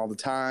wide open all the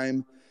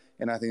time,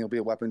 and I think he'll be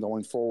a weapon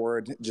going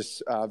forward.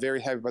 Just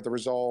very happy about the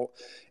result.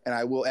 And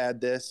I will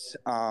add this.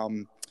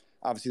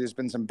 Obviously, there's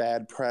been some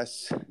bad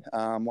press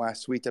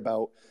last week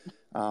about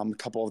a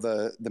couple of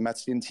the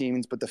Mexican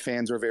teams, but the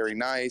fans were very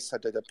nice. I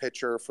did a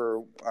picture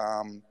for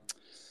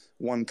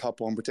one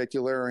couple in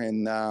particular,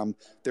 and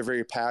they're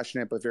very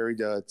passionate but very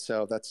good.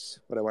 So that's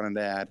what I wanted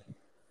to add.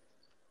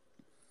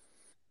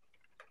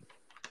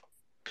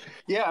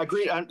 Yeah,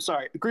 agreed. I'm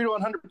sorry. Agreed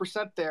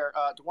 100% there.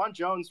 DeJuan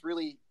Jones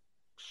really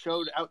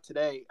showed out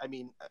today. I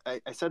mean,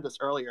 I said this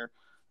earlier.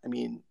 I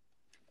mean,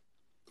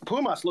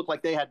 Pumas looked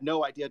like they had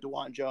no idea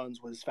DeJuan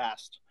Jones was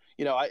fast.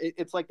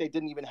 It's like they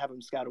didn't even have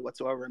him scouted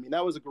whatsoever. I mean,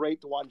 that was a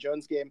great DeJuan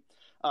Jones game.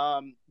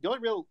 The only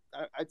real,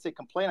 I'd say,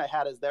 complaint I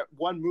had is that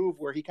one move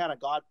where he kind of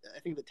got, I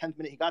think the 10th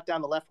minute, he got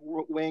down the left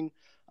wing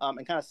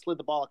and kind of slid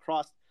the ball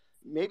across.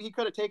 Maybe he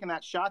could have taken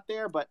that shot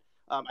there, but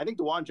I think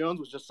DeJuan Jones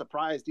was just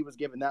surprised he was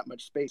given that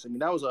much space. I mean,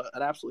 that was an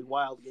absolutely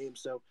wild game.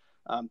 So,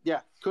 yeah,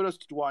 kudos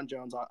to DeJuan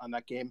Jones on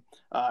that game.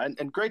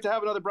 And great to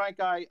have another Bryant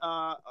guy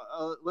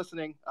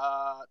listening.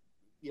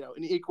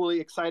 And equally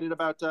excited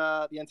about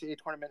the NCAA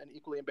tournament and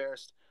equally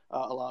embarrassed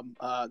alum.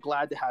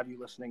 Glad to have you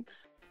listening.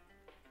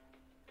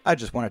 I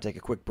just want to take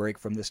a quick break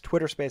from this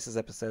Twitter Spaces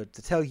episode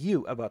to tell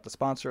you about the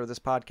sponsor of this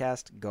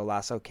podcast,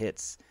 Golasso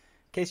Kits.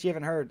 In case you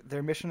haven't heard,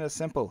 their mission is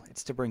simple.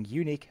 It's to bring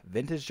unique,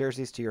 vintage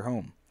jerseys to your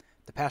home.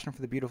 The passion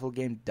for the beautiful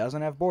game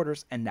doesn't have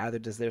borders, and neither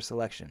does their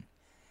selection.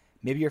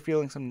 Maybe you're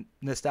feeling some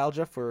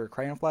nostalgia for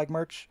Crayon Flag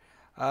merch,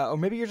 or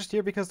maybe you're just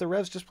here because the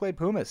Revs just played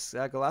Pumas.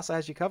 Golasso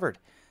has you covered.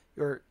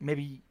 Or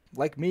maybe,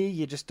 like me,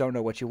 you just don't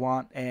know what you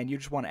want, and you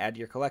just want to add to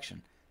your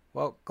collection.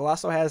 Well,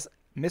 Golasso has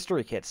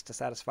mystery kits to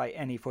satisfy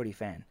any footy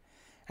fan.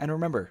 And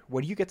remember,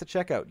 when you get to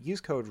checkout, use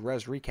code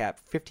REVSRECAP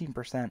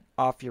 15%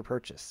 off your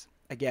purchase.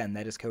 Again,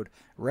 that is code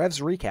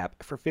REVSRECAP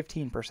for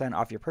 15%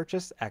 off your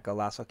purchase at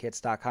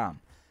GolassoKits.com.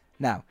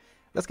 Now,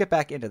 let's get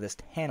back into this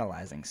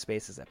tantalizing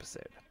Spaces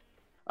episode.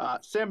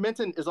 Sam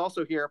Minton is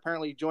also here,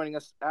 apparently joining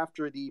us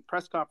after the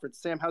press conference.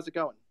 Sam, how's it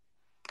going?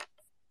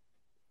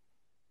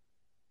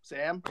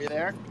 Sam, are you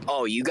there?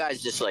 Oh, you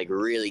guys just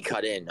really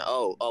cut in.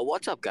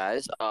 What's up,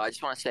 guys? I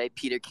just want to say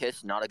Peter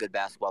Kiss, not a good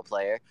basketball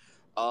player.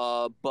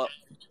 But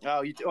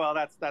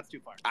that's too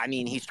far. I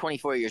mean, he's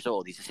 24 years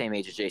old. He's the same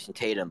age as Jason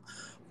Tatum.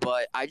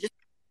 But I just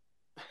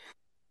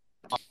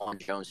on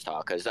Jones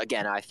talk because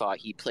again, I thought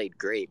he played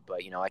great. But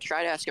I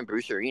tried asking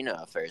Bruce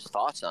Arena for his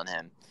thoughts on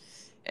him,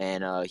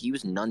 and he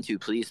was none too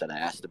pleased that I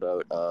asked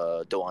about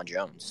DeJuan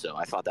Jones. So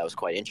I thought that was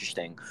quite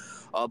interesting.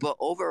 But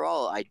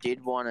overall, I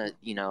did want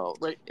to,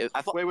 Wait.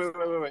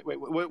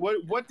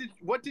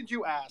 What did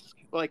you ask?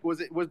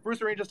 Was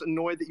Bruce Arena just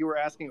annoyed that you were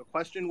asking a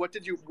question? What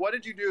did you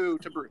do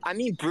to Bruce? I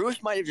mean,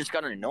 Bruce might have just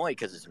gotten annoyed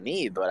because it's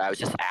me, but I was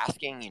just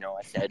asking.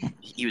 I said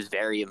he was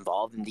very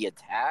involved in the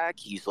attack.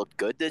 He's looked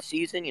good this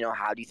season.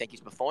 How do you think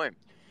he's performed?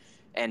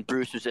 And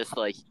Bruce was just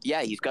like,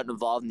 yeah, he's gotten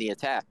involved in the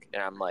attack.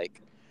 And I'm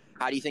like,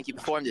 how do you think he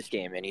performed this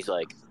game? And he's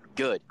like,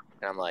 good.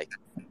 And I'm like,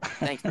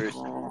 thanks, Bruce.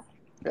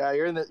 Yeah,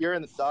 you're in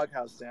the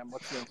doghouse, Sam.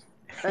 What's new?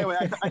 Anyway,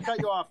 I cut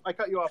you off.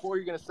 What were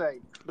you going to say?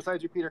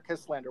 Besides your Peter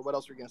Kiss slander, what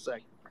else were you going to say?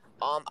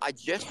 I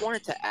just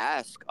wanted to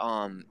ask,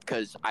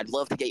 because I'd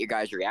love to get your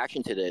guys'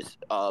 reaction to this.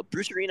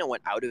 Bruce Arena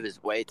went out of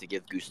his way to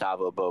give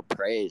Gustavo Bou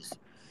praise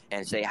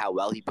and say how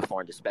well he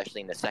performed,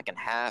 especially in the second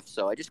half.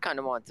 So I just kind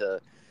of want to,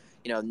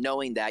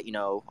 knowing that,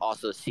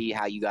 also see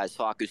how you guys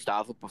thought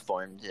Gustavo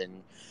performed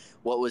and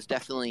what was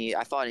definitely,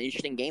 I thought, an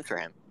interesting game for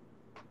him.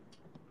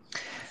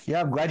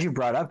 Yeah, I'm glad you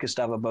brought up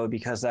Gustavo Bou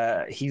because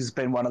he's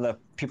been one of the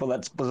people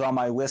that was on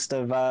my list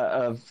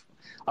of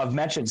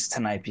mentions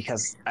tonight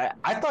because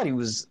I thought he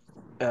was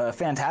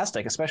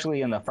fantastic,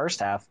 especially in the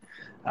first half.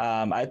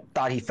 I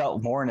thought he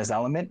felt more in his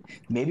element.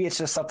 Maybe it's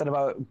just something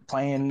about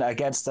playing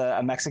against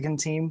a Mexican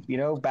team,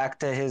 back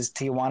to his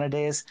Tijuana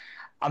days.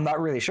 I'm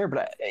not really sure,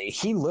 but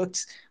he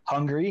looked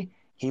hungry.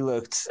 He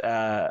looked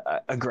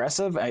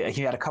aggressive.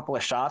 He had a couple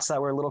of shots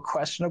that were a little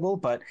questionable,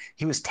 but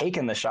he was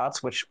taking the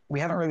shots, which we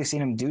haven't really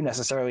seen him do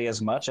necessarily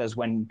as much as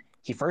when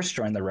he first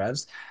joined the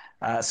Revs.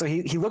 So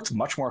he looked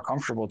much more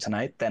comfortable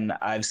tonight than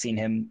I've seen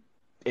him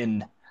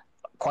in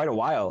quite a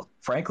while,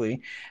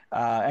 frankly.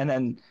 And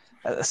then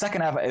the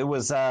second half, it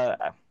was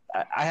I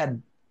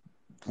had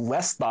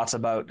less thoughts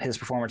about his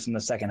performance in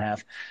the second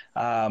half.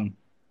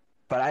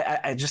 But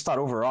I just thought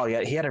overall,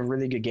 he had a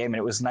really good game, and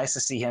it was nice to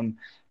see him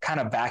kind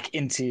of back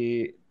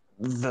into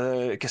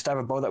the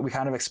Gustavo Bou that we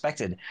kind of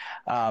expected.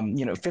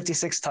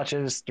 56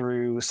 touches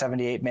through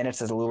 78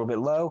 minutes is a little bit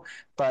low,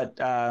 but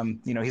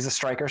he's a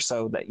striker,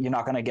 so that you're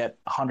not going to get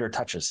 100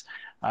 touches.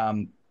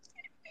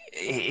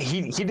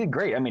 He did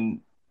great. I mean,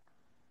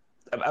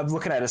 I'm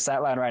looking at his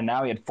stat line right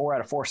now. He had 4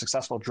 out of 4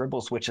 successful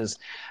dribbles, which is,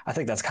 I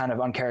think that's kind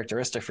of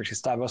uncharacteristic for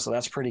Gustavo. So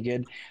that's pretty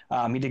good.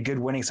 He did good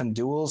winning some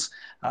duels.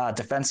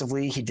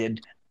 Defensively, he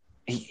did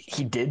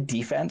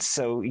defense.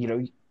 So,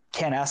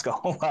 can't ask a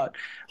whole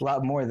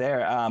lot more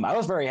there. I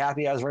was very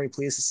happy. I was very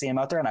pleased to see him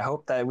out there. And I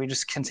hope that we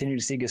just continue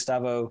to see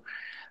Gustavo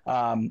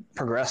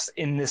progress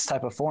in this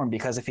type of form,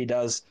 because if he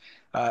does,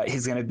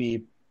 he's going to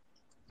be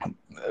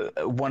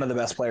one of the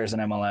best players in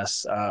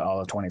MLS all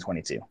of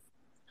 2022.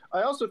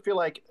 I also feel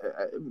like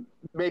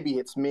maybe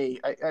it's me,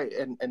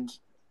 and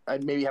I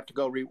maybe have to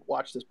go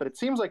rewatch this, but it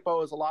seems like Bou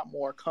is a lot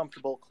more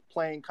comfortable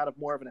playing kind of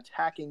more of an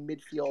attacking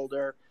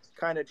midfielder,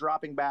 kind of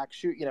dropping back,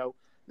 shoot.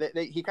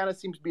 He kind of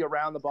seems to be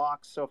around the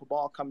box, so if a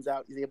ball comes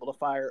out, he's able to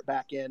fire it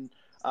back in.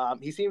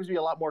 He seems to be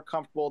a lot more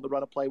comfortable in the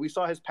run of play. We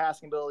saw his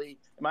passing ability,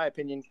 in my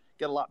opinion,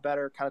 get a lot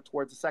better kind of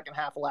towards the second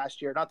half of last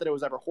year. Not that it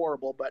was ever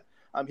horrible, but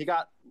he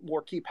got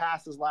more key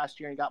passes last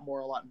year and got a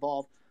lot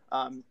involved.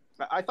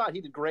 I thought he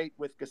did great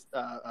with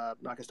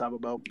not Gustavo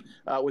Bou,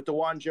 with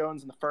DeJuan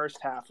Jones in the first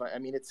half. I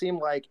mean, it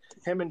seemed like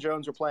him and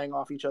Jones were playing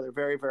off each other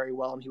very, very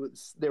well, and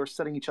they were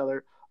setting each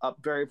other up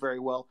very, very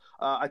well.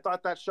 I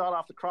thought that shot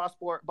off the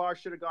crossbar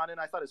should have gone in.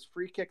 I thought his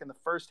free kick in the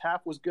first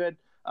half was good,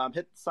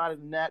 hit the side of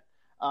the net.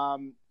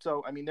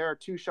 So, I mean, there are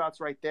 2 shots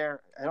right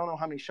there. I don't know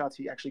how many shots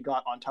he actually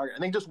got on target. I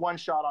think just 1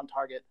 shot on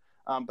target,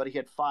 but he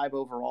had 5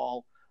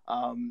 overall.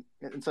 And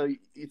so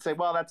you'd say,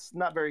 well, that's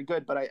not very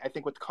good. But I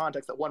think with the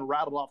context that one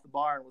rattled off the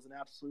bar and was an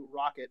absolute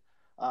rocket,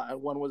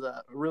 and one was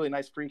a really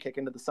nice free kick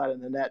into the side of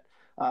the net.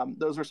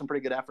 Those were some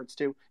pretty good efforts,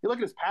 too. You look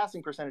at his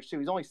passing percentage, too.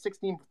 He's only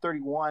 16 for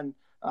 31,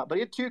 but he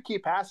had 2 key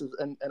passes.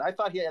 And I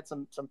thought he had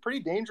some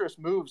pretty dangerous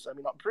moves. I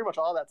mean, pretty much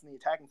all of that's in the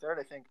attacking third,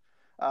 I think.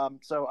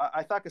 So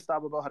I thought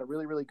Gustavo Bou had a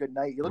really, really good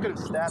night. You look at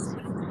his stats.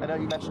 I know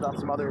you mentioned on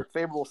some other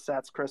favorable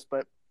stats, Chris,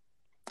 but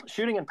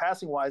shooting and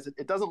passing wise,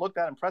 it doesn't look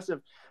that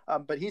impressive,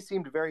 but he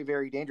seemed very,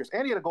 very dangerous.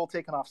 And he had a goal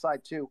taken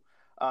offside too.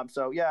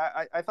 So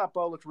yeah, I thought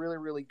Bou looked really,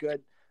 really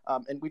good.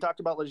 And we talked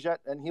about Lletget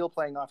and Heel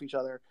playing off each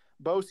other.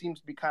 Bou seems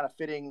to be kind of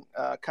fitting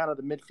kind of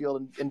the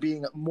midfield and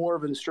being more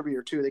of a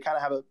distributor too. They kind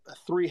of have a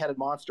 3-headed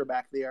monster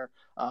back there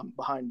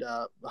behind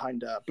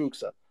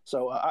Buxa.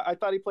 So I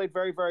thought he played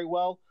very, very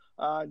well.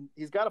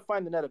 He's got to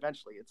find the net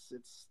eventually.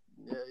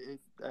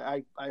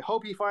 I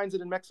hope he finds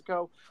it in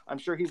Mexico. I'm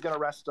sure he's going to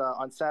rest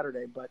on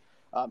Saturday, but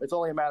it's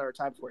only a matter of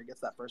time before he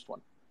gets that first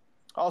one.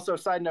 Also,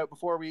 side note,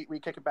 before we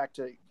kick it back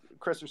to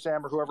Chris or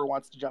Sam or whoever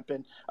wants to jump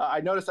in, I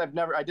noticed I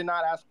did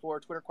not ask for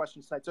Twitter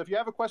questions tonight. So if you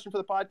have a question for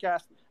the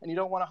podcast and you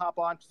don't want to hop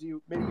on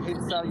because maybe you hate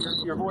the sound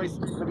of your voice,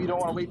 maybe you don't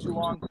want to wait too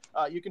long,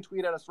 you can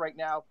tweet at us right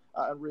now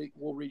and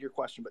we'll read your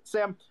question. But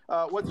Sam,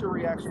 what's your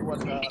reaction to what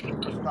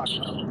Chris was talking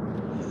about?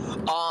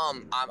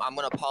 I'm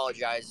going to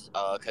apologize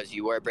because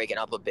you were breaking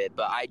up a bit,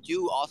 but I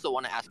do also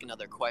want to ask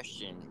another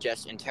question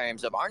just in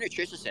terms of Arne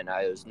Christensen.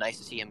 It was nice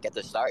to see him get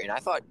the start, and I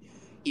thought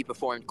he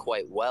performed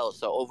quite well.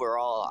 So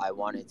overall, I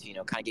wanted to,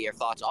 kind of get your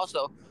thoughts.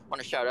 Also,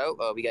 want to shout out,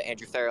 we got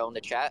Andrew Farrell in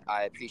the chat.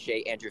 I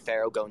appreciate Andrew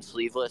Farrell going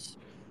sleeveless,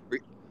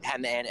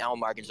 him and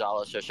Elmar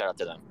Gonzalez, so shout out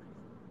to them.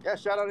 Yeah,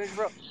 shout out Andrew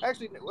Farrell.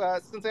 Actually,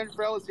 since Andrew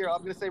Farrell is here,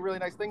 I'm going to say really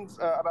nice things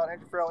about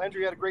Andrew Farrell. Andrew,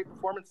 you had a great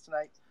performance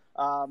tonight.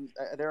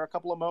 There are a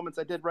couple of moments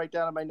I did write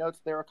down in my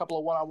notes. There are a couple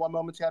of one-on-one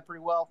moments you had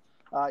pretty well.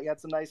 You had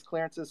some nice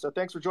clearances. So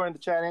thanks for joining the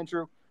chat,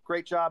 Andrew.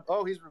 Great job.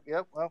 Oh,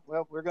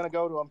 well, we're going to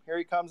go to him. Here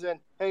he comes in.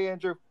 Hey,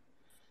 Andrew.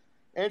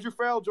 Andrew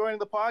Farrell joining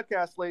the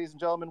podcast, ladies and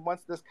gentlemen.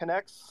 Once this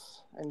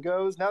connects and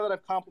goes, now that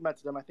I've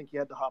complimented him, I think he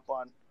had to hop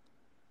on.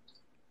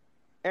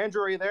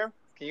 Andrew, are you there?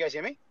 Can you guys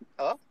hear me?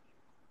 Hello?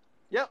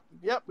 Yep,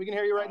 we can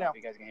hear you right now. If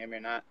you guys can hear me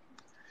or not.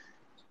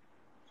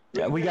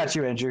 Yeah, we got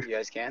you, Andrew. You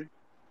guys can?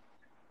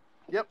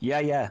 Yep.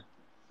 Yeah.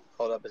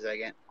 Hold up a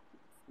second.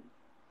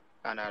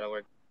 Found out how to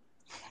work.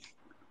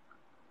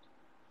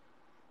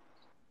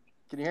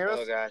 Can you hear us?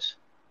 Oh, gosh.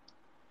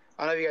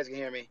 I don't know if you guys can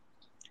hear me,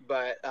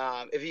 but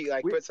if you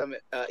put some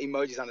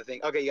emojis on the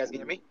thing. Okay, you guys can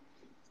hear me?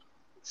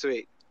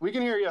 Sweet. We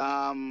can hear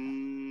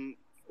you.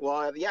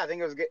 Well, yeah, I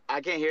think it was good.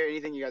 I can't hear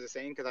anything you guys are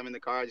saying because I'm in the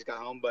car. I just got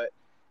home, but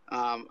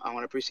I want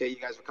to appreciate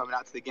you guys for coming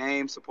out to the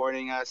game,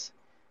 supporting us.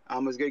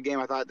 It was a good game.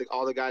 I thought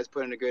all the guys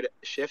put in a good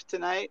shift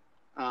tonight.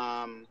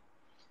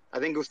 I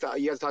think Gustavo,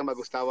 you guys talking about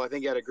Gustavo, I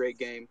think he had a great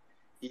game.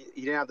 He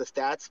didn't have the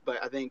stats,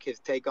 but I think his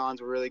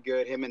take-ons were really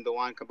good. Him and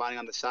Dewan combining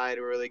on the side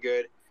were really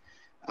good.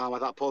 I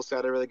thought Polster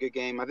had a really good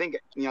game. I think,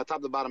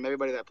 top to bottom,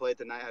 everybody that played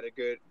tonight had a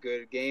good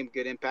game,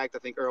 good impact. I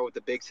think Earl with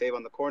the big save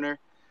on the corner.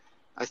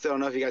 I still don't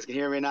know if you guys can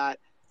hear me or not.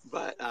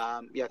 But,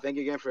 thank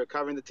you again for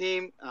covering the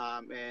team.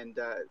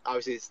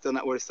 Obviously,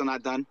 we're still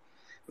not done.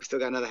 We've still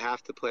got another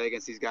half to play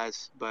against these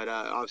guys. But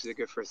obviously, a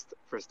good first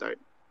start.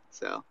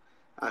 So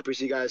I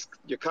appreciate you guys,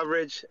 your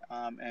coverage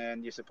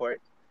and your support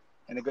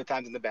in the good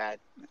times and the bad.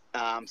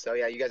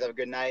 You guys have a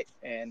good night.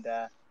 And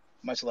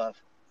much love.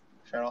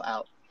 Farrell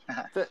out.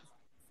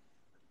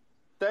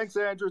 Thanks,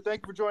 Andrew.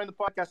 Thank you for joining the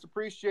podcast.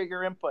 Appreciate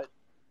your input.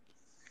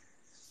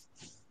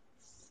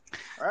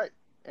 All right.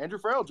 Andrew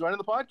Farrell joining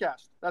the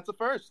podcast. That's a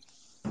first.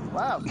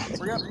 Wow.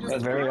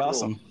 That's very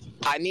awesome.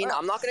 I mean,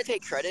 I'm not going to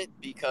take credit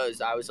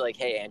because I was like,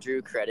 hey,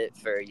 Andrew, credit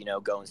for,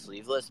 going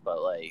sleeveless, but,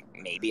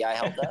 maybe I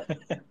helped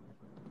that.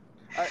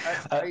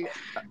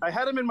 I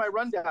had him in my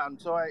rundown,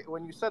 so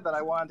when you said that,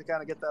 I wanted to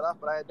kind of get that up,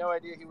 but I had no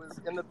idea he was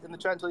in the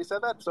chat until he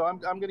said that, so I'm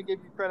going to give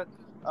you credit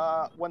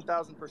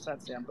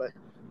 1,000%, Sam. But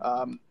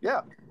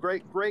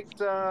great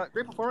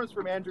performance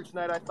from Andrew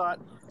tonight, I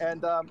thought.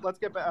 And let's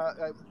get back.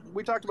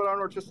 We talked about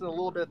Arnor just in a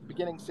little bit at the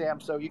beginning, Sam,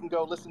 so you can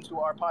go listen to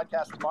our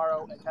podcast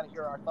tomorrow and kind of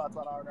hear our thoughts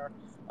on Arnor.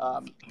 I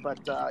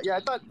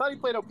thought he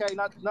played okay.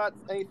 Not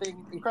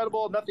anything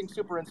incredible, nothing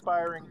super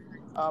inspiring.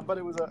 But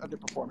it was a good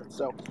performance.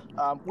 So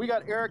we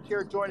got Eric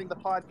here joining the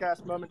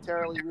podcast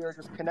momentarily. We are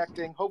just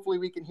connecting. Hopefully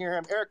we can hear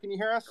him. Eric, can you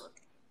hear us?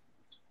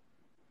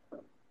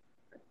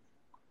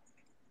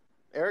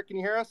 Eric, can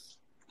you hear us?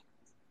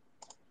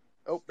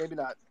 Oh, maybe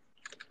not.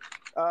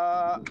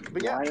 While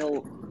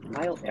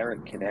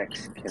Eric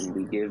connects, can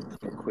we give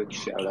a quick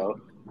shout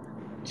out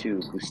to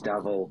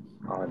Gustavo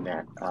on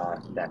that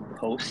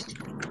post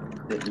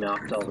that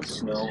knocked all the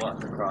snow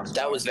up across?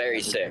 That was very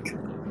sick.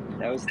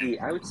 That was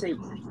I would say,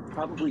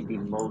 probably the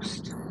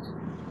most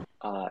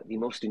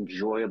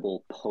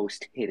enjoyable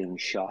post-hitting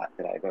shot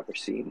that I've ever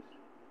seen.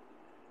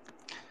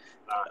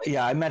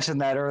 Yeah, I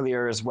mentioned that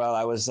earlier as well.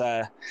 I was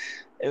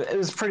it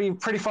was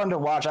pretty fun to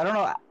watch. I don't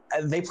know,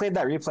 they played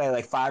that replay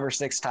like 5 or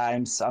 6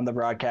 times on the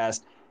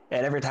broadcast,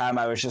 and every time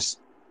I was just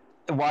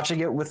watching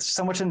it with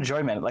so much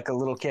enjoyment, like a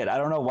little kid. I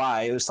don't know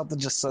why. It was something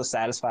just so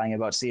satisfying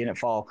about seeing it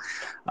fall,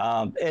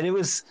 and it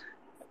was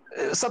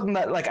something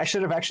that I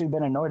should have actually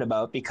been annoyed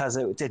about because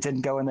it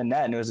didn't go in the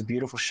net, and it was a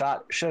beautiful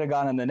shot. Should have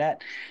gone in the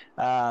net.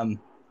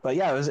 But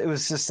yeah, it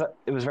was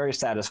very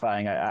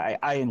satisfying.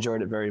 I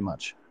enjoyed it very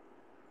much.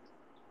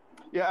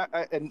 Yeah,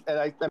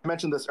 I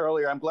mentioned this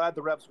earlier. I'm glad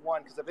the Revs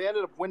won, because if they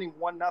ended up winning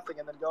 1-0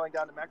 and then going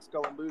down to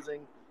Mexico and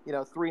losing,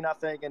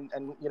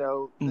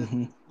 3-0,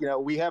 and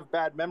we have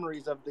bad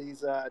memories of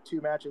these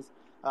 2 matches.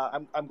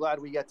 I'm glad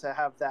we get to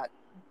have that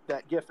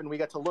GIF, and we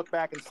get to look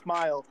back and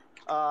smile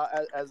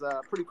as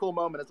a pretty cool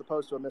moment as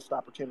opposed to a missed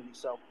opportunity.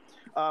 So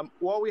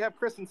while we have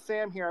Chris and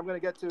Sam here, I'm going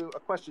to get to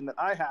a question that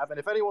I have, and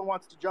if anyone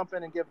wants to jump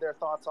in and give their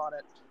thoughts on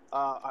it,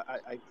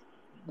 I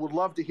would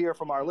love to hear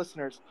from our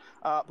listeners.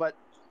 But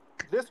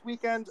this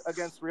weekend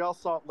against Real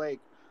Salt Lake,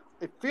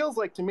 it feels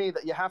like to me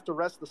that you have to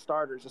rest the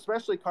starters,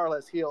 especially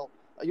Carles Gil.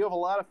 You have a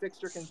lot of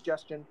fixture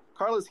congestion.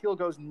 Carles Gil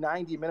goes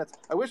 90 minutes.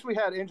 I wish we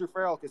had Andrew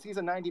Farrell, because he's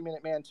a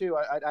 90-minute man too.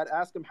 I'd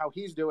ask him how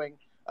he's doing,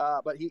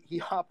 but he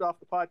hopped off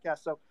the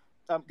podcast. So,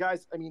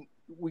 guys, I mean,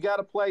 we got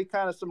to play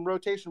kind of some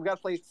rotation. We got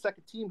to play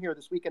second team here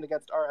this weekend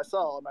against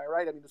RSL. Am I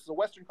right? I mean, this is a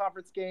Western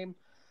Conference game.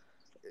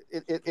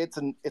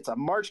 It's a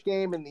March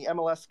game in the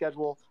MLS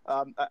schedule.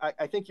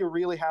 I think you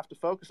really have to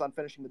focus on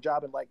finishing the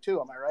job in leg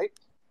 2. Am I right?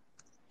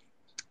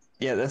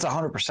 Yeah, that's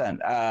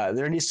 100%.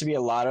 There needs to be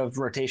a lot of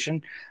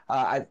rotation.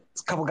 A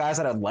couple guys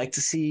that I'd like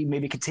to see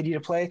maybe continue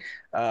to play.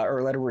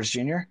 Earl Edwards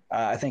Jr.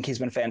 I think he's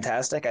been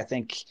fantastic. I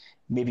think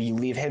maybe you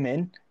leave him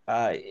in.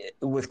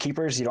 With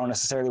keepers, you don't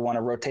necessarily want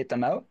to rotate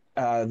them out.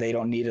 They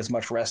don't need as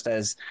much rest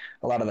as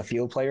a lot of the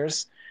field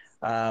players.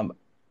 I'd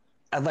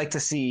like to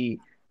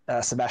see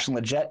Sebastian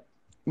Lletget.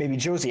 Maybe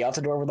Josie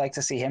Altidore would like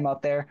to see him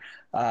out there.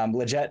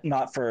 Lletget,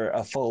 not for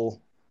a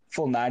full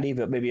 90,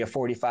 but maybe a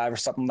 45 or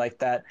something like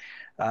that.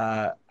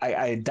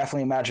 I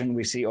definitely imagine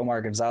we see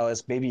Omar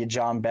Gonzalez. Maybe a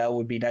John Bell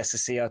would be nice to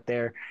see out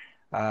there.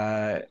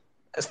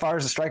 as far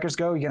as the strikers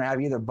go, you're going to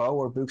have either Bo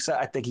or Buksa.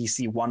 I think you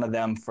see one of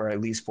them for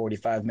at least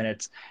 45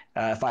 minutes.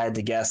 If I had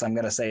to guess, I'm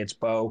going to say it's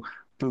Bo.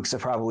 Buksa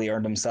probably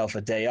earned himself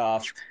a day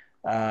off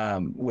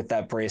with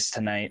that brace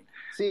tonight.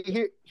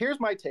 See, here's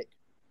my take.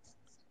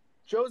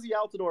 Jozy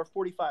Altidore,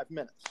 45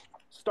 minutes.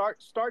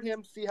 Start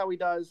him, see how he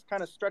does,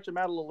 kind of stretch him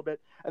out a little bit,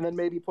 and then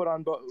maybe put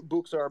on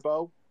Buksa or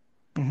Bo.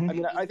 Mm-hmm. I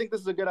mean, I think this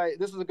is a good.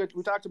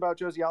 We talked about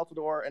Jozy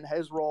Altidore and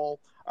his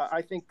role.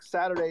 I think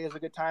Saturday is a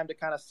good time to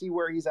kind of see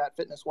where he's at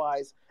fitness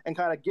wise, and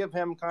kind of give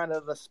him kind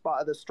of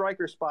the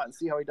striker spot, and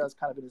see how he does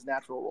kind of in his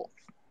natural role.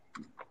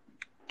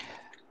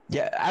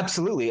 Yeah,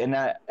 absolutely. And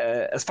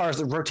as far as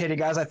the rotating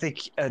guys, I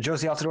think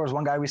Jozy Altidore is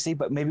one guy we see,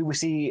 but maybe we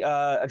see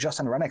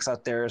Justin Rennicks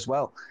out there as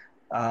well.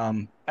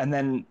 And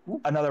then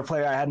another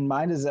player I had in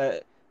mind is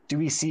do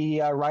we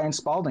see Ryan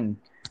Spalding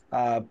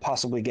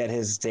possibly get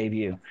his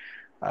debut?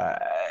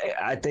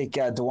 I think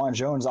DeJuan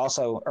Jones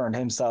also earned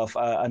himself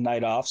a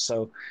night off,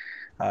 so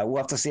we'll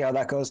have to see how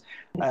that goes.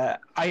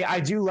 I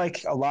do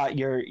like a lot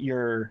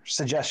your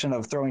suggestion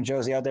of throwing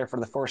Jozy out there for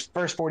the first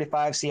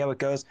 45, see how it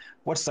goes.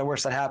 What's the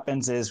worst that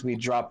happens is we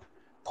drop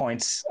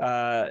points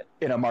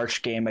in a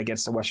March game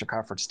against the Western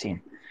Conference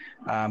team.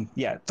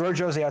 Throw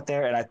Jozy out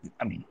there, and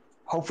I mean,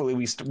 hopefully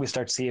we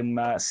start to see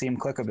him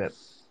click a bit.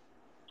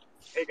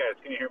 Hey guys,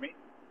 can you hear me?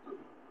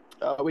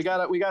 We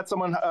got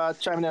someone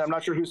chiming in. I'm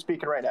not sure who's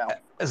speaking right now.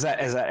 Is that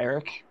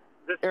Eric?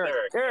 This is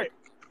Eric.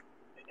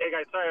 Hey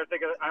guys, sorry. I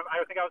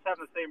think I was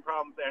having the same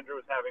problems Andrew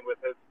was having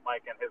with his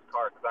mic and his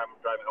car because I'm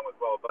driving home as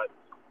well. But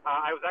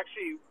I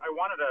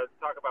wanted to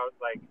talk about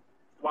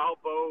while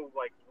Bo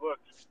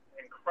looked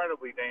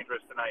incredibly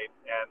dangerous tonight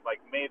and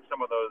made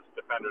some of those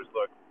defenders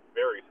look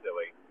very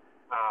silly.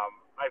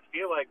 I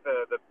feel like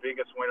the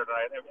biggest winner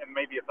tonight, and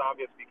maybe it's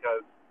obvious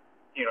because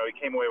he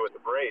came away with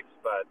the brace,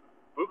 but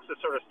Buksa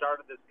sort of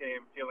started this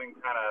game feeling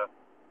kind of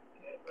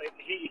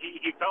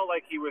he felt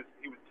like he was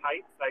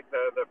tight. Like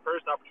the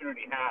first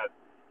opportunity he had,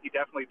 he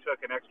definitely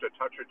took an extra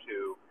touch or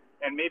two,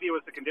 and maybe it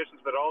was the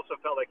conditions, but it also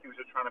felt like he was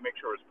just trying to make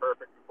sure it was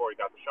perfect before he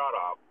got the shot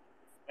off.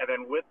 And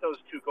then with those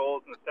two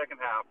goals in the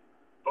second half,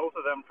 both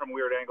of them from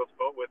weird angles,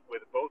 both with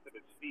both of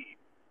his feet,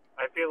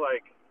 I feel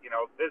like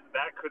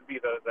that could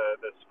be the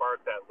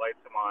spark that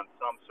lights him on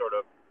some sort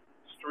of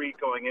streak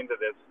going into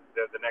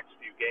the next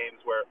few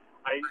games where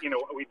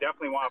we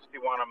definitely obviously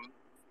want him,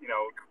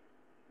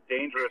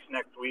 dangerous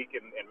next week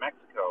in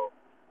Mexico.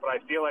 But I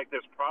feel like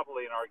there's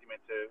probably an argument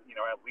to,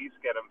 at least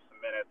get him some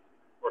minutes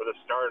or the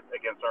start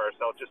against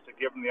RSL just to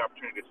give him the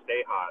opportunity to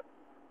stay hot,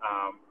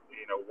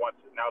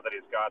 now that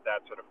he's got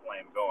that sort of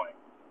flame going.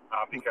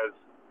 Because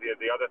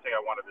the other thing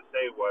I wanted to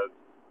say was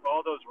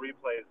all those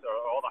replays or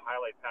all the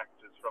highlight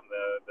packages from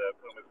the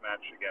Pumas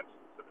match against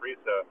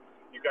Saprissa,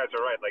 you guys are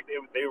right.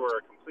 They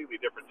were a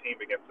completely different team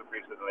against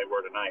Saprissa than they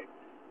were tonight.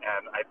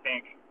 And I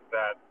think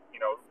that,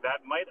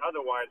 that might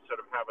otherwise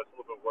sort of have us a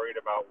little bit worried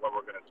about what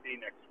we're going to see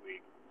next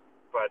week.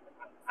 But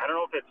I don't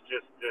know if it's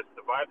just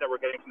the vibe that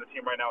we're getting from the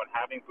team right now and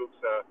having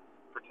Buksa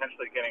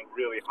potentially getting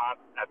really hot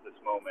at this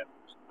moment.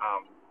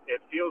 It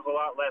feels a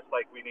lot less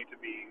like we need to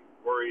be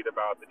worried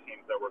about the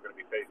teams that we're going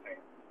to be facing.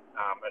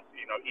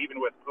 Even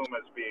with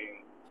Pumas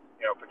being,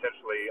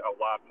 potentially a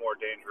lot more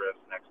dangerous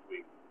next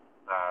week.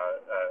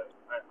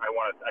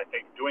 I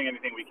think doing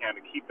anything we can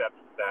to keep that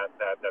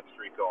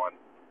streak going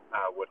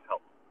would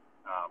help.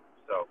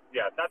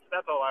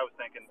 That's all I was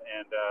thinking.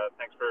 And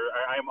thanks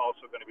I am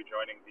also going to be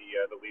joining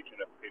the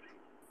Legion of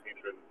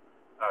Patrons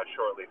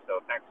shortly.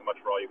 So thanks so much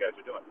for all you guys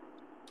are doing.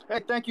 Hey,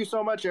 thank you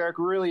so much, Eric.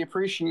 Really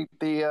appreciate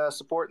the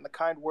support and the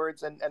kind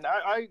words. And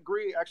I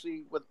agree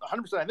actually with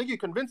 100%. I think you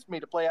convinced me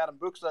to play Adam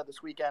Buksa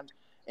this weekend.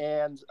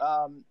 And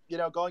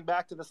going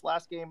back to this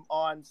last game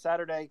on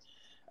Saturday,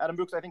 Adam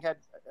Buksa,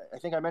 I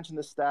think I mentioned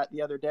this stat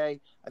the other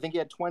day. I think he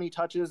had 20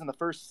 touches in the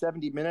first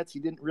 70 minutes. He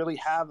didn't really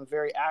have a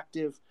very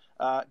active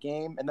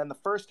game. And then the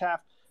first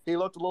half, he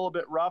looked a little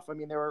bit rough. I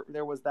mean,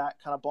 there was that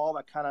kind of ball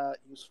that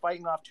he was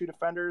fighting off two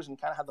defenders and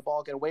kind of had the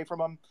ball get away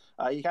from him.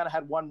 He kind of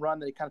had one run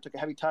that he kind of took a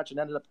heavy touch and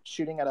ended up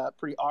shooting at a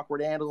pretty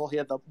awkward angle. He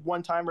had the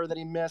one-timer that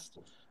he missed.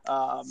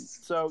 I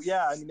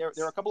mean, there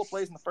were a couple of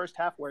plays in the first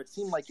half where it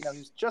seemed like, he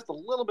was just a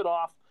little bit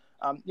off.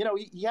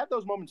 He had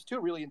those moments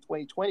too, really, in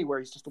 2020 where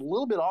he's just a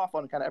little bit off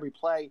on kind of every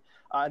play,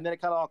 and then it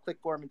kind of all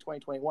clicked for him in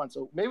 2021.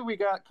 So maybe we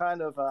got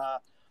kind of, a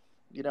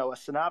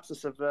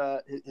synopsis of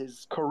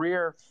his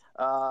career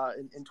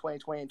in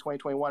 2020 and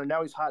 2021, and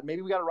now he's hot.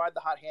 Maybe we got to ride the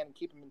hot hand and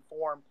keep him in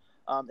form.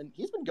 And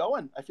he's been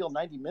going, I feel,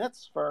 90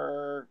 minutes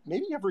for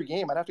maybe every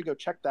game. I'd have to go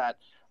check that.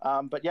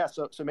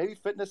 So maybe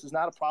fitness is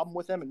not a problem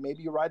with him, and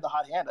maybe you ride the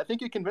hot hand. I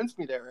think you convinced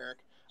me there,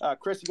 Eric.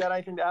 Chris, you got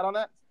anything to add on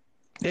that?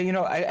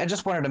 Yeah, I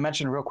just wanted to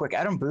mention real quick,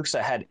 Adam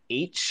Buksa had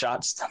 8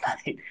 shots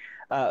tonight.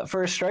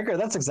 For a striker,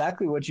 that's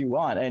exactly what you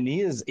want. And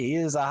he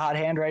is a hot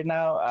hand right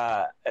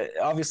now.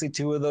 Obviously,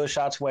 2 of those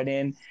shots went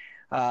in.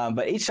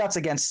 But 8 shots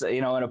against,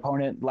 an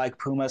opponent like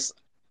Pumas,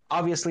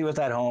 obviously with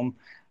at home,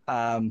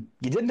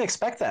 you didn't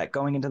expect that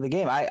going into the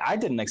game. I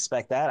didn't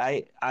expect that.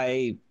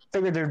 I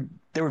figured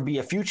there would be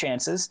a few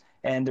chances,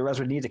 and the Reds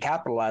would need to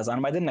capitalize on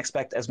them. I didn't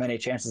expect as many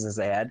chances as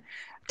they had.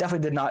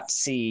 Definitely did not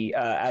see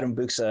Adam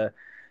Buksa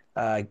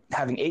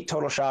having 8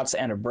 total shots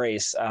and a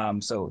brace,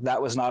 so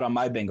that was not on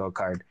my bingo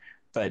card.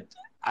 But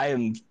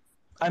I'm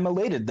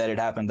elated that it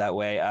happened that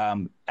way.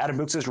 Adam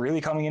Buksa is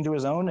really coming into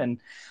his own, and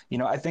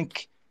I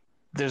think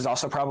there's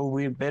also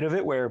probably a bit of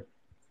it where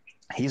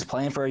he's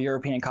playing for a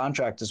European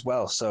contract as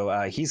well,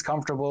 so he's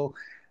comfortable.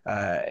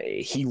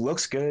 He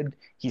looks good.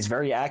 He's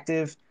very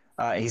active.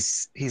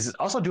 He's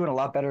also doing a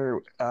lot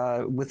better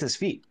with his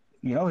feet.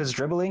 His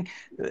dribbling.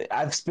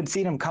 I've been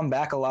seeing him come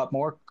back a lot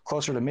more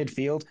closer to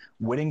midfield,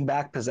 winning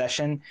back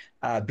possession,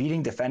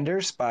 beating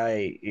defenders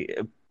by.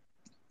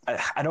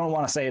 I don't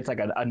want to say it's like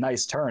a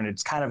nice turn.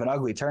 It's kind of an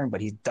ugly turn,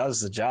 but he does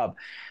the job,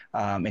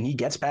 and he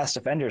gets past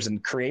defenders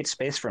and creates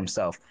space for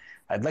himself.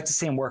 I'd like to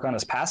see him work on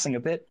his passing a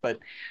bit, but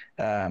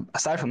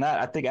aside from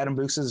that, I think Adam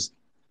Buksa's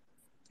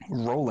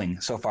rolling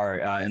so far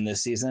in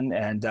this season,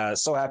 and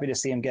so happy to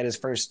see him get his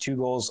first 2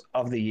 goals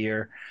of the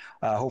year.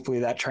 Hopefully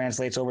that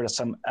translates over to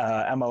some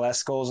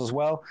MLS goals as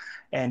well.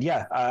 And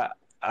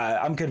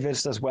I'm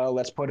convinced as well.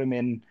 Let's put him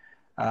in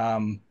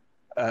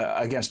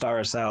against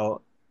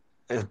RSL.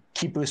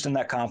 Keep boosting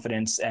that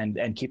confidence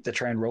and keep the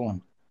trend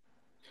rolling.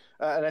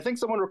 And I think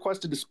someone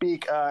requested to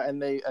speak,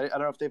 and I don't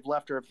know if they've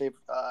left or if they've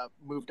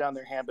moved down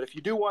their hand. But if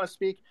you do want to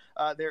speak,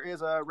 there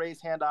is a raise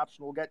hand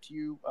option. We'll get to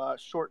you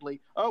shortly.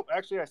 Oh,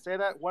 actually, I say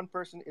that. One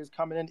person is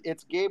coming in.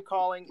 It's Gabe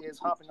Calling is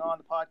hopping on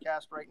the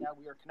podcast right now.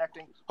 We are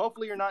connecting.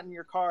 Hopefully you're not in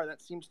your car.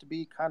 That seems to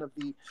be kind of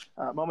the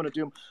moment of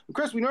doom.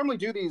 Chris, we normally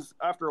do these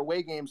after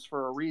away games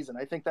for a reason.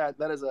 I think that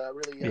is a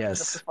really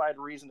justified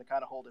reason to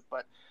kind of hold it.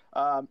 But,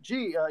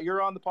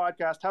 you're on the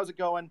podcast. How's it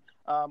going?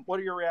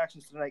 What are your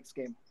reactions to tonight's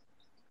game?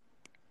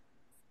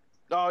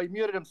 Oh, he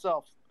muted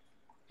himself.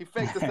 He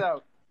faked us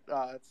out.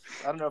 I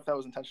don't know if that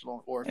was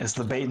intentional or. It's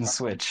the bait and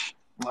switch.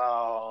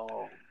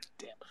 Oh,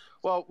 damn.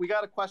 Well, we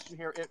got a question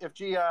here.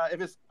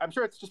 I'm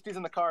sure it's just he's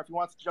in the car. If he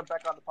wants to jump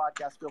back on the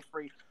podcast, feel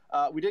free.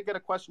 We did get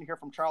a question here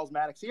from Charles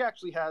Maddox. He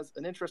actually has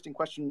an interesting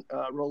question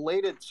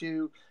related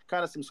to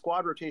kind of some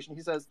squad rotation.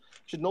 He says,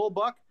 should Noel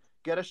Buck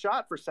get a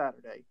shot for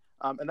Saturday?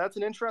 And that's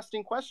an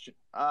interesting question.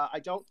 I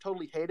don't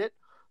totally hate it.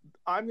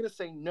 I'm going to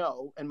say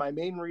no, and my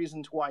main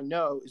reason to why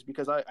no is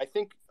because I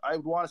think I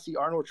would want to see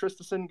Arnold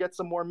Traustason get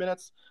some more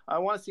minutes. I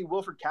want to see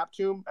Wilfred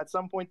Kaptoum at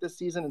some point this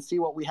season and see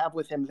what we have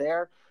with him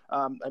there.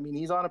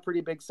 He's on a pretty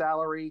big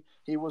salary.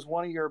 He was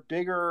one of your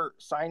bigger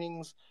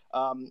signings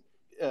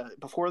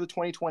before the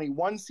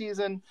 2021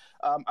 season.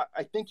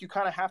 I think you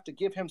kind of have to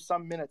give him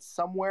some minutes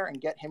somewhere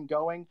and get him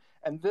going.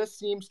 And this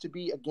seems to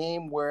be a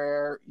game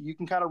where you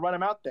can kind of run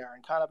him out there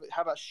and kind of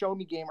have a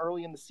show-me game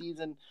early in the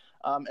season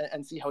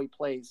and see how he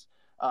plays.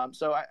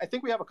 So I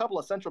think we have a couple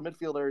of central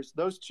midfielders,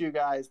 those 2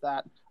 guys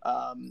that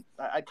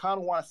I kind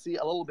of want to see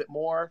a little bit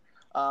more.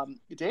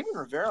 Damian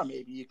Rivera,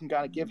 maybe you can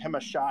kind of give him a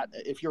shot.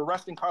 If you're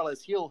resting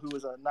Carles Gil, who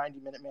is a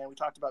 90-minute man, we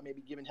talked about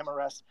maybe giving him a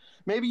rest.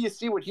 Maybe you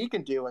see what he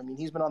can do.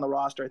 He's been on the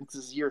roster. I think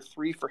this is year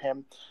 3 for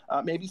him.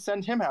 Maybe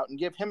send him out and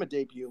give him a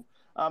debut.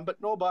 But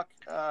Noel Buck,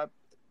 I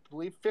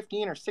believe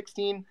 15 or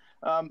 16,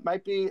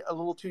 might be a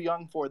little too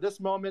young for this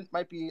moment,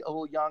 might be a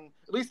little young,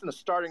 at least in the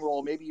starting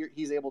role. Maybe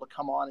he's able to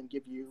come on and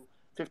give you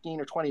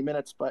 15 or 20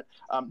 minutes, but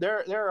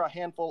there are a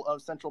handful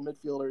of central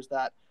midfielders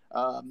that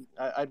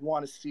I'd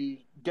want to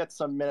see get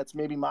some minutes.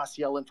 Maybe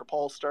Maciel in for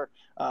Polster.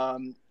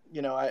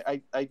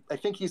 I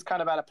think he's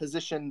kind of at a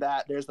position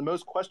that there's the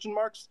most question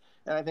marks,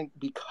 and I think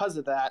because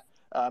of that,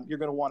 you're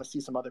going to want to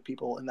see some other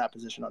people in that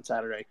position on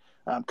Saturday.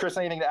 Chris,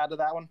 anything to add to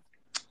that one?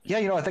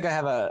 Yeah, I think I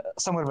have a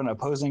somewhat of an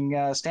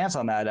opposing stance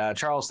on that.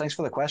 Charles, thanks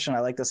for the question.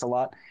 I like this a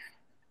lot.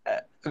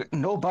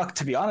 Noel Buck,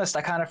 to be honest,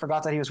 I kind of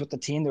forgot that he was with the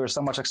team. There was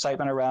so much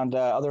excitement around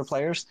other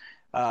players.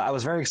 I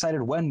was very excited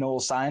when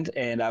Noel signed,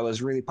 and I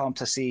was really pumped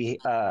to see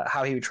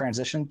how he would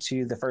transition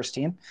to the first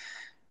team.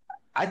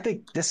 I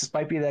think this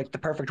might be the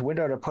perfect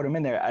window to put him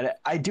in there.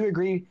 I do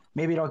agree,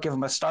 maybe don't give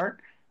him a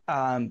start,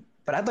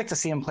 but I'd like to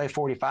see him play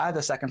 45,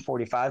 the second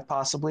 45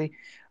 possibly.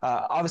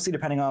 Obviously,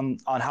 depending on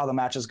how the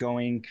match is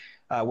going,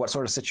 what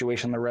sort of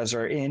situation the Reds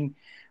are in.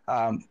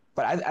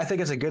 But I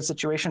think it's a good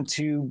situation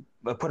to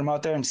put him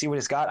out there and see what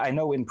he's got. I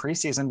know in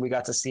preseason we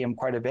got to see him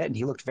quite a bit, and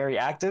he looked very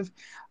active.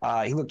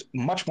 He looked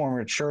much more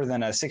mature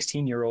than a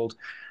 16-year-old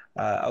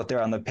out there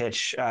on the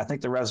pitch. I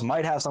think the Revs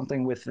might have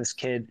something with this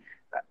kid.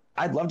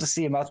 I'd love to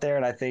see him out there,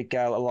 and I think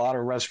a lot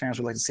of Revs fans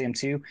would like to see him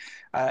too.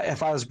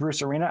 If I was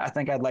Bruce Arena, I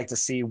think I'd like to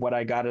see what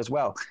I got as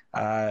well.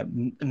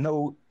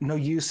 No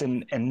use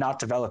in not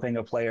developing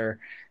a player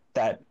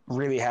that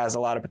really has a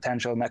lot of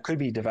potential and that could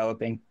be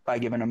developing by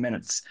giving him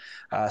minutes.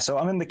 So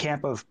I'm in the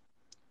camp of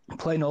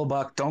play Noel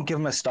Buck, don't give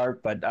him a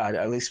start, but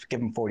at least give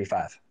him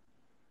 45.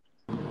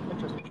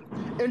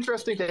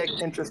 Interesting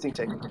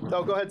take.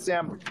 Oh, go ahead,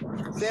 Sam.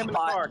 Sam in the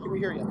car, can we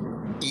hear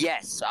you?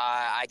 Yes,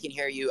 I can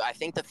hear you. I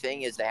think the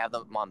thing is they have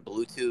them on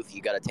Bluetooth.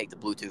 You got to take the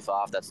Bluetooth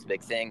off. That's the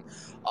big thing.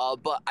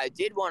 But I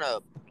did want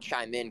to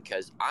chime in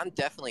because I'm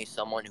definitely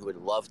someone who would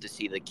love to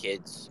see the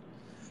kids,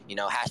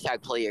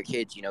 hashtag play your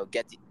kids,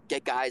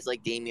 get guys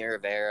like Damian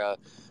Rivera,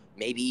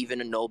 maybe even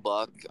a Noel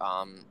Buck,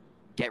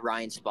 get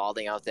Ryan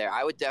Spalding out there.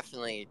 I would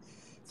definitely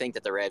think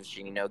that the Revs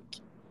should,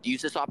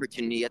 use this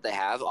opportunity that they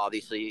have.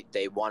 Obviously,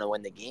 they want to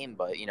win the game,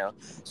 but,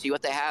 see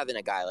what they have in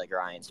a guy like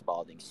Ryan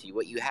Spalding. See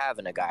what you have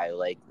in a guy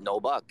like Noel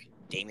Buck,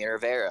 Damian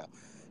Rivera.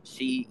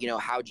 See,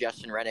 how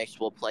Justin Rennicks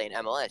will play in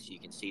MLS. You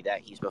can see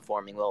that he's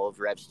performing well with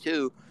Revs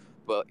too,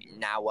 but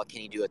now what can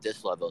he do at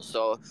this level?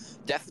 So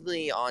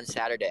definitely on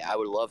Saturday, I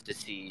would love to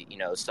see,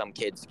 some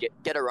kids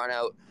get a run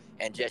out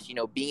and just,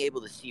 being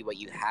able to see what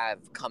you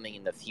have coming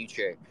in the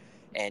future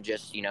and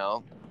just,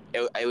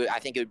 I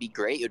think it would be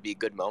great. It would be a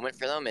good moment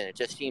for them. And it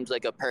just seems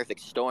like a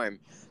perfect storm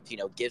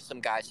to, give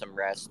some guys some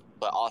rest,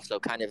 but also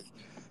kind of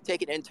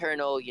take an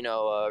internal,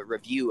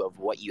 review of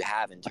what you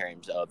have in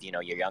terms of,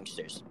 your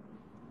youngsters.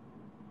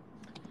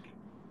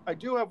 I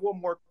do have one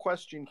more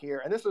question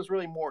here, and this is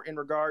really more in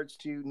regards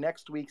to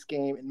next week's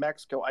game in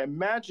Mexico. I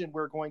imagine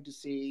we're going to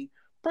see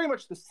pretty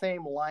much the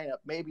same lineup.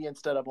 Maybe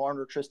instead of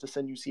Arnold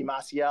Traustason, you see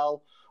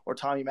Maciel or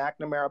Tommy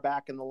McNamara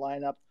back in the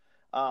lineup.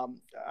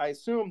 I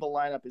assume the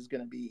lineup is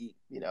going to be,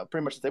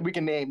 pretty much the same. We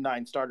can name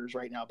 9 starters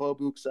right now: Bo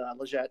Buxa,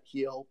 Lletget,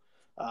 Heel,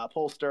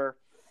 Polster,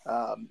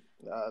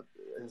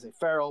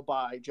 Farrell,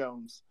 By,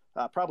 Jones.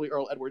 Probably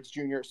Earl Edwards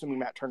Jr., assuming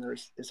Matt Turner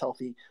is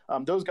healthy.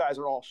 Those guys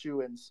are all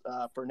shoo-ins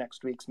for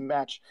next week's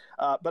match.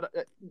 But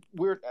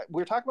we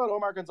were talking about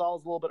Omar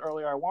Gonzalez a little bit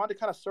earlier. I wanted to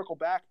kind of circle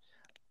back.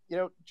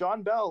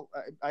 John Bell,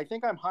 I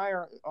think I'm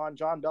higher on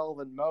John Bell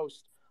than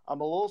most.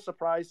 I'm a little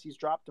surprised he's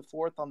dropped to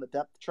 4th on the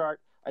depth chart.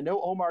 I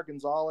know Omar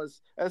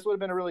Gonzalez. This would have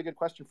been a really good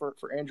question for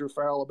Andrew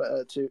Farrell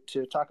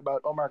to talk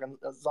about Omar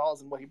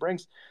Gonzalez and what he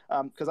brings,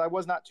 because I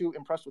was not too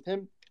impressed with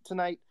him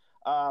tonight.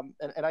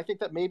 And I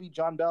think that maybe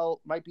John Bell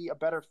might be a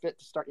better fit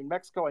to start in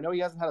Mexico. I know he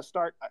hasn't had a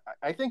start.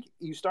 I think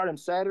you start him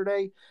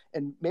Saturday,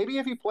 and maybe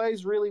if he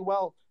plays really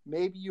well,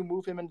 maybe you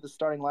move him into the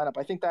starting lineup.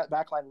 I think that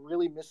backline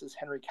really misses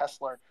Henry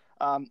Kessler.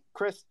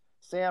 Chris,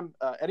 Sam,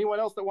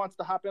 anyone else that wants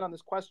to hop in on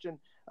this question,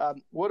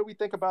 what do we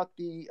think about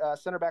the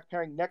center back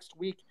pairing next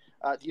week?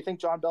 Do you think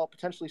John Bell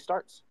potentially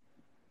starts?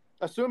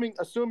 Assuming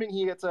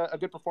he gets a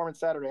good performance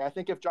Saturday. I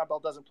think if John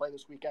Bell doesn't play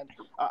this weekend,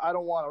 I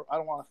don't want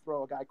to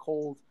throw a guy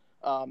cold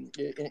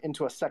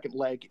into a second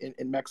leg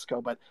in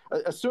Mexico. But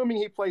assuming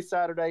he plays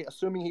Saturday,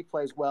 assuming he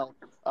plays well,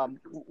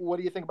 what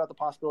do you think about the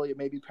possibility of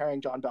maybe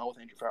pairing John Bell with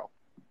Andrew Farrell?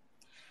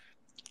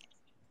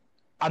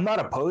 I'm not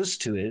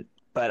opposed to it,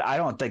 but I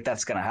don't think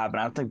that's going to happen.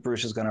 I don't think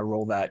Bruce is going to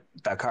roll that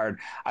card.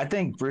 I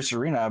think Bruce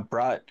Arena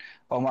brought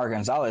Omar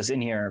Gonzalez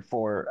in here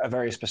for a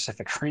very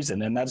specific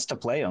reason, and that's to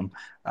play him.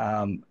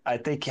 I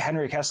think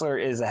Henry Kessler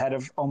is ahead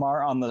of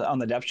Omar on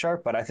the depth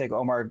chart, but I think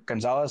Omar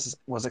Gonzalez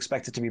was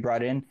expected to be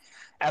brought in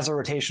as a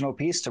rotational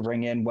piece to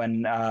bring in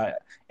when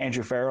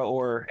Andrew Farrell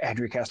or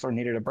Henry Kessler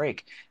needed a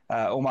break.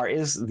 Omar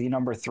is the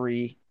number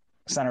 3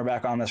 center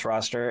back on this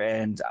roster,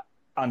 and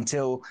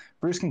until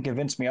Bruce can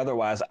convince me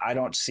otherwise, I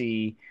don't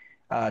see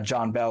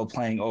John Bell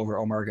playing over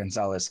Omar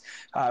Gonzalez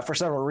for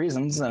several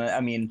reasons. And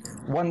I mean,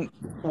 one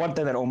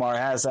thing that Omar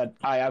has that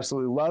I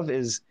absolutely love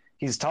is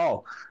he's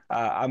tall.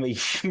 I'm a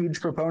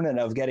huge proponent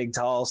of getting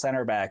tall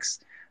center backs.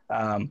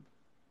 He's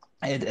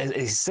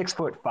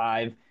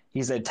 6'5".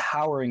 He's a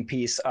towering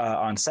piece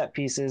on set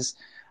pieces.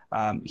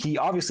 He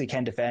obviously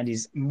can defend.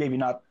 He's maybe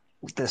not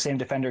the same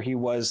defender he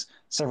was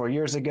several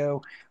years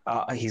ago.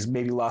 He's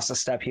maybe lost a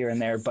step here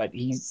and there, but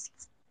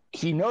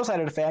he knows how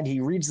to defend.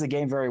 He reads the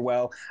game very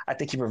well. I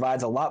think he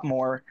provides a lot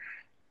more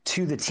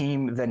to the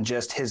team than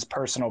just his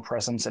personal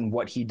presence and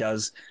what he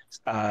does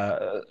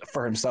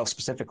for himself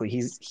specifically.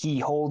 He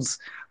holds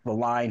the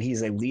line.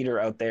 He's a leader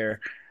out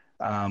there.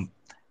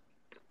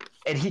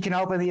 And he can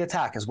help in the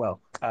attack as well.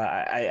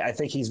 I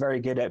think he's very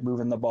good at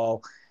moving the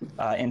ball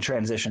in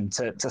transition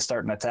to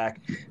start an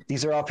attack.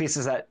 These are all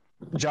pieces that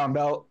John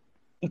Bell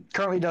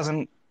currently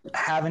doesn't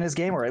have in his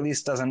game, or at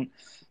least doesn't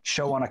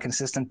show on a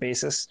consistent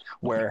basis,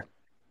 where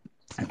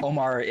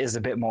Omar is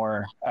a bit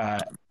more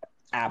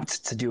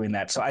apt to doing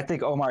that. So I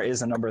think Omar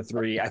is a number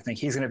 3. I think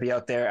he's going to be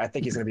out there. I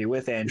think he's going to be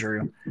with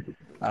Andrew.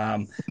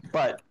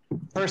 But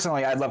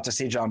personally, I'd love to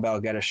see John Bell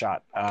get a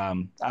shot.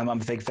 I'm a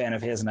big fan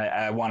of his, and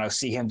I want to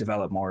see him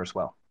develop more as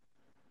well.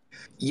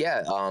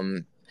 Yeah,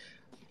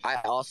 I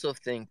also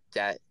think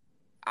that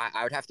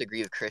I would have to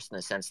agree with Chris in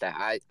the sense that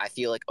I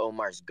feel like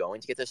Omar's going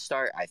to get the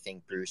start. I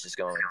think Bruce is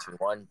going to,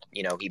 one,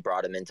 he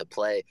brought him into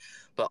play,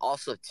 but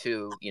also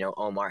two,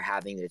 Omar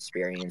having the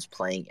experience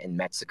playing in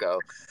Mexico.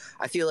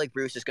 I feel like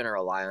Bruce is going to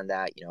rely on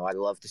that. I'd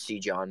love to see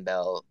John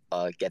Bell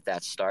get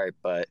that start,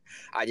 but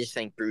I just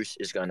think Bruce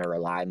is going to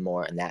rely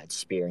more on that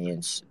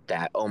experience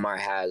that Omar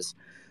has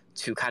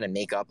to kind of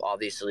make up.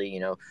 Obviously,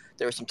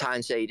 there were some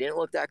times that he didn't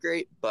look that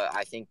great, but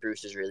I think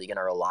Bruce is really going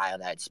to rely on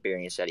that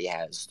experience that he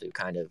has to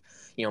kind of,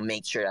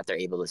 make sure that they're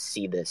able to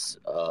see this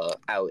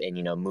out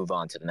and, move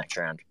on to the next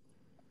round.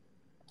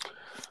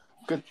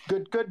 Good.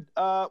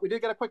 We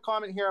did get a quick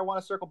comment here. I want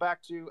to circle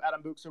back to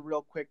Adam Buxa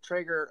real quick.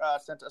 Traeger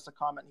sent us a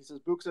comment. He says,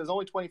 Buxa is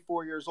only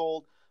 24 years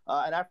old,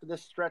 and after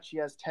this stretch, he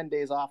has 10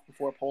 days off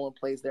before Poland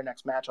plays their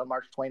next match on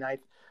March 29th.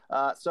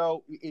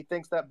 So he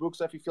thinks that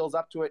Buxa, if he feels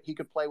up to it, he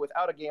could play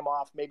without a game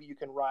off. Maybe you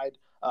can ride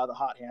the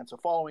hot hand. So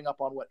following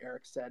up on what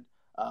Eric said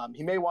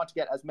he may want to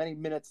get as many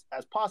minutes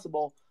as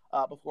possible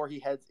before he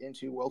heads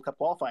into World Cup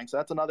qualifying. So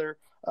that's another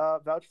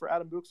vouch for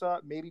Adam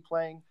Buksa, maybe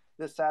playing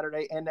this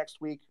Saturday and next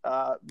week.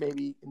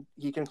 Maybe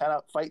he can kind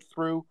of fight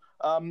through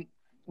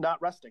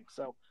not resting.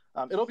 So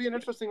it'll be an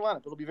interesting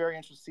lineup. It'll be very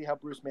interesting to see how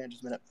Bruce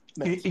manages minutes.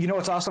 You know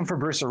what's awesome for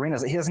Bruce Arena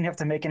is that he doesn't have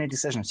to make any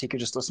decisions. He could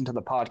just listen to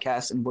the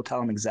podcast, and we'll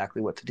tell him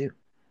exactly what to do.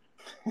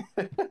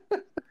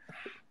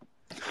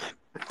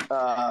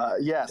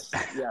 Yes.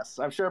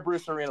 I'm sure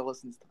Bruce Arena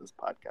listens to this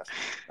podcast.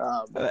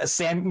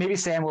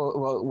 Sam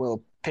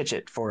will pitch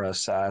it for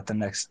us at the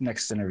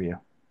next interview.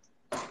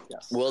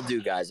 Yes, will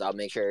do, guys. I'll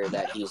make sure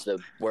that he's the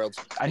world's.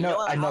 I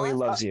know he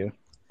loves you.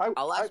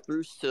 I'll ask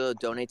Bruce to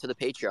donate to the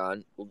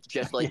Patreon,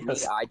 just like me.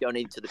 I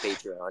donated to the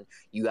Patreon.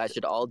 You guys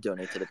should all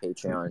donate to the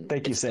Patreon.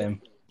 Thank you,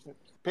 Sam.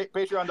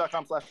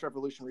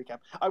 Patreon.com/Revolution Recap.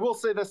 I will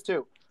say this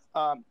too.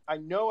 I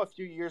know a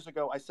few years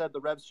ago I said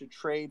the Revs should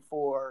trade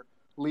for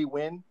Lee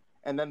Nguyen,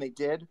 and then they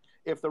did.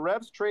 If the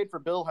Revs trade for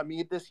Bill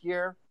Hamid this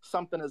year,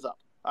 something is up.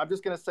 I'm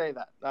just going to say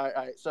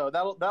that. So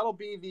that'll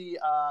be the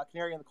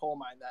canary in the coal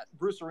mine that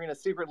Bruce Arena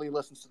secretly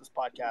listens to this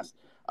podcast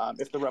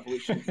if the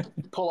Revolution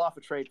pull off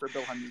a trade for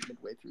Bill Hamid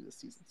midway through this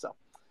season. So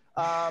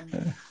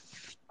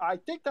I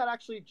think that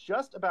actually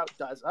just about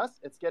does us.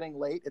 It's getting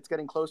late. It's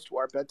getting close to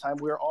our bedtime.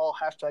 We're all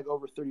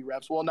 #over 30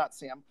 Revs. Well, not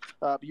Sam,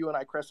 but you and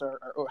I, Chris, are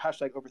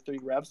 #over 30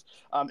 Revs.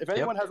 If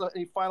anyone has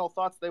any final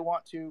thoughts they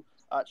want to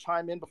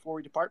chime in before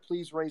we depart,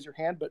 please raise your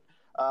hand. But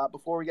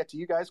before we get to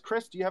you guys,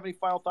 Chris, do you have any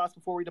final thoughts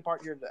before we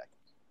depart here today?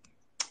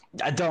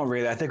 I don't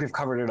really. I think we've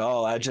covered it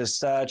all. I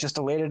just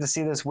elated to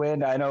see this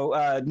win. I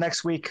know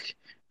next week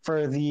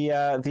for the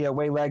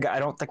away leg, I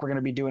don't think we're going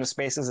to be doing a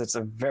Spaces. It's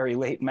a very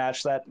late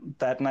match that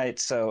night.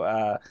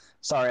 So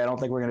sorry, I don't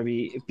think we're going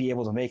to be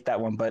able to make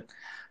that one. But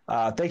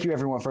thank you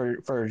everyone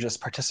for just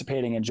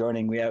participating and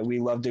joining. We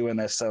love doing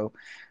this. So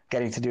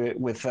getting to do it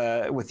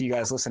with you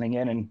guys listening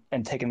in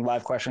and taking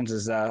live questions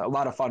is a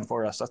lot of fun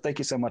for us. So thank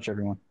you so much,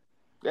 everyone.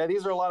 Yeah,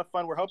 these are a lot of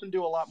fun. We're hoping to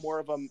do a lot more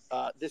of them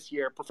this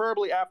year,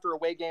 preferably after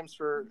away games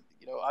for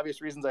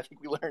obvious reasons I think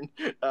we learned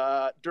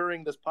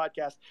during this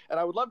podcast. And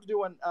I would love to do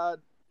one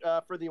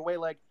for the away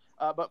leg,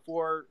 but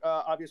for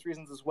obvious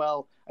reasons as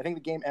well. I think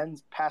the game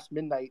ends past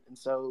midnight, and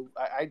so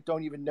I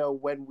don't even know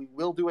when we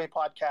will do a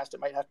podcast. It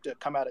might have to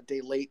come out a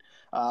day late.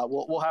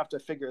 We'll have to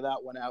figure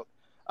that one out.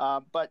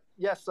 But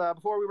yes,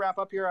 before we wrap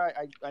up here,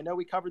 I know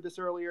we covered this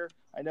earlier.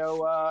 I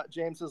know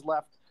James has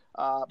left.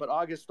 But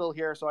August still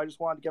here, so I just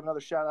wanted to give another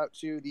shout out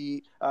to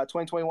the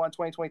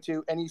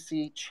 2021-2022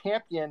 NEC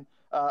champion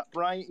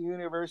Bryant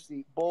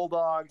University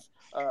Bulldogs.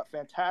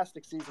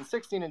 Fantastic season,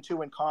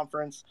 16-2 in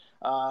conference.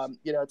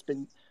 It's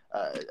been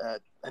I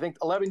think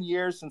 11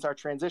 years since our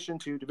transition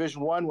to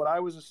Division I. When I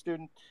was a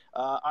student,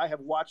 I have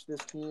watched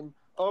this team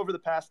over the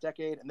past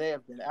decade, and they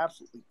have been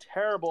absolutely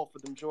terrible for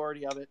the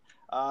majority of it.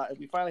 And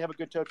we finally have a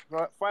good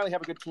finally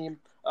have a good team.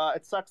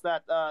 It sucks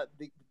that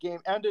the game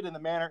ended in the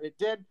manner it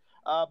did.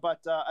 But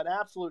an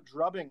absolute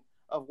drubbing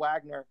of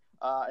Wagner.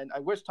 And I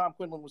wish Tom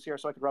Quinlan was here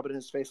so I could rub it in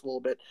his face a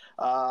little bit.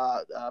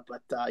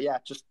 Yeah,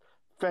 just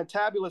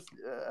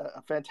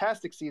a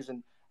fantastic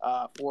season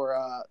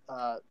for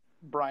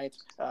Bryant.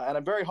 And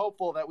I'm very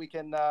hopeful that we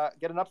can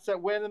get an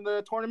upset win in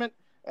the tournament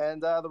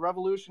and the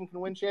Revolution can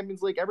win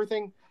Champions League.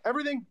 Everything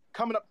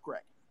coming up,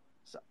 Greg.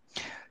 So.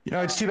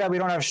 It's too bad we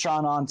don't have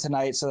Sean on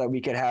tonight so that we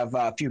could have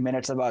a few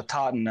minutes about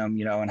Tottenham,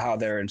 and how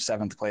they're in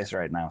 7th place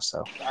right now.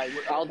 So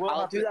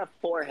I'll do that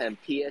for him.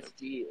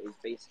 PSG is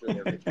basically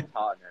the original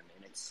Tottenham,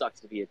 and it sucks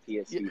to be a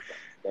PSG fan.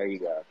 There you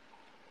go.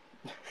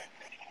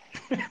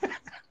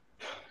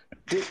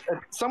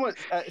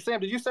 Sam,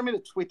 did you send me the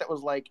tweet that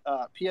was like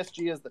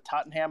PSG is the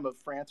Tottenham of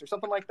France or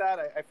something like that?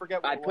 I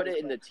forget what I put it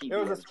in the TV. It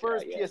was a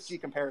Spurs chat, PSG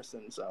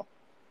comparison, so.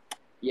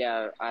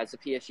 Yeah, as a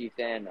PSG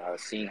fan,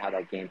 seeing how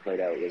that game played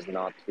out was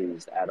not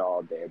pleased at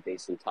all. They're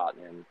basically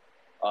Tottenham.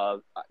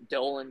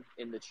 Dolan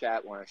in the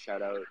chat, want to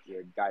shout out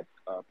your guy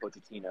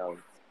Pochettino.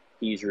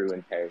 He's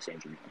ruined Paris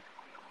Saint-Germain.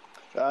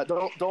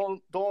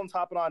 Dolan's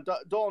hopping on.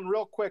 Dolan,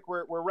 real quick,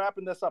 we're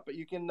wrapping this up, but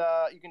you can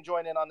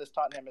join in on this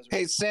Tottenham as well.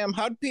 Hey Sam,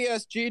 how'd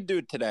PSG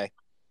do today?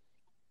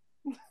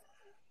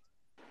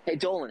 Hey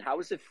Dolan, how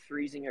was it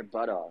freezing your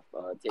butt off?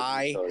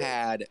 I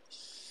had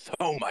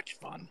so much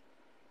fun.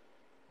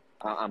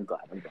 I'm glad.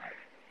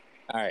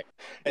 All right.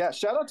 Yeah,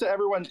 shout out to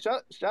everyone.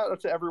 Shout out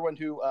to everyone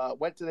who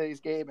went to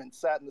today's game and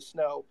sat in the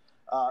snow.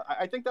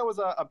 I think that was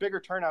a bigger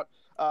turnout.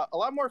 A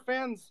lot more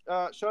fans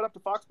showed up to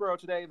Foxborough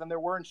today than there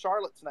were in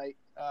Charlotte tonight.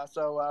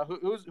 So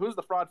who's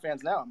the fraud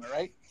fans now? Am I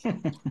right?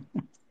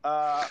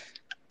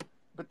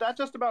 But that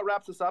just about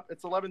wraps us up.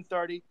 It's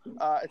 11:30.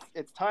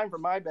 It's time for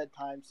my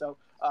bedtime. So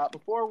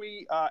Before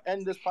we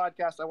end this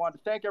podcast, I want to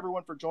thank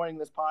everyone for joining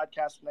this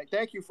podcast tonight.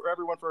 Thank you for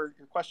everyone for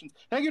your questions.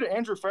 Thank you to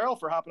Andrew Farrell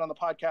for hopping on the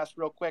podcast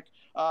real quick.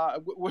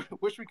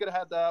 Wish we could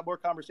have had more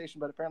conversation,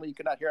 but apparently you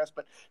could not hear us.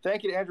 But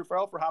thank you to Andrew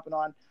Farrell for hopping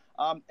on.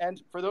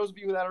 And for those of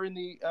you that are in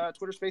the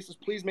Twitter spaces,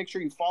 please make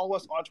sure you follow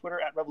us on Twitter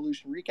at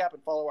Revolution Recap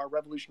and follow our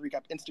Revolution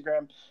Recap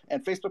Instagram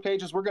and Facebook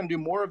pages. We're going to do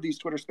more of these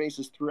Twitter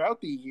spaces throughout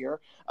the year.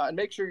 And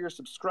make sure you're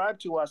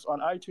subscribed to us on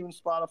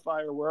iTunes,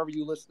 Spotify, or wherever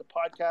you listen to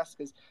podcasts,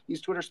 because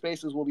these Twitter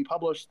spaces will be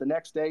published the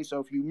next day. So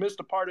if you missed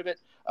a part of it,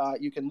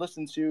 you can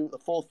listen to the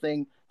full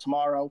thing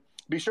tomorrow.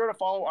 Be sure to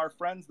follow our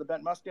friends, The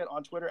Bent Musket,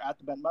 on Twitter at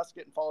The Bent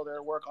Musket, and follow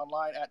their work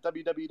online at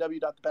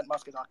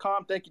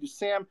www.thebentmusket.com. Thank you to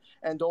Sam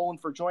and Dolan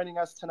for joining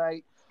us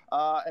tonight.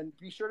 And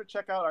be sure to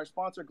check out our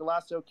sponsor,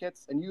 Golasso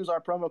Kits, and use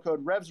our promo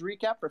code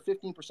RevsRecap for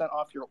 15%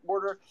 off your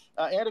order.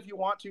 And if you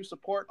want to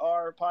support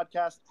our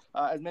podcast,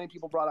 as many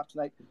people brought up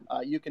tonight,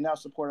 you can now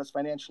support us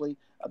financially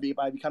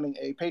by becoming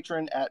a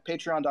patron at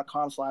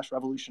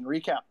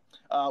patreon.com/revolutionrecap.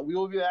 We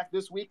will be back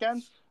this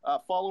weekend.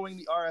 Following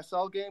the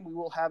RSL game, we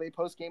will have a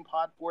post-game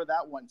pod for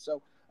that one.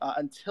 So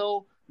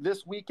until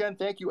this weekend,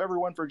 thank you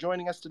everyone for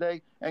joining us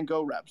today, and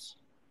go Revs.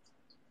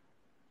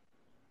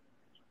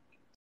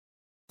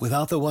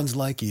 Without the ones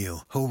like you,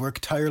 who work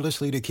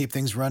tirelessly to keep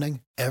things running,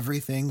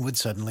 everything would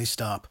suddenly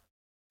stop.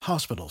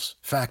 Hospitals,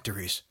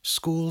 factories,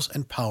 schools,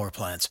 and power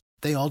plants,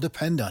 they all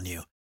depend on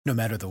you. No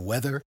matter the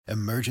weather,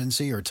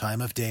 emergency, or time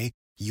of day,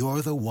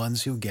 you're the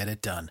ones who get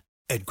it done.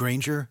 At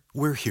Grainger,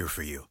 we're here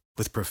for you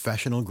with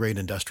professional-grade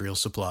industrial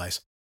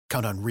supplies.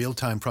 Count on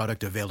real-time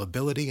product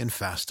availability and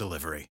fast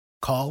delivery.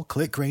 Call,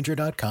 click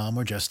Grainger.com,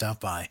 or just stop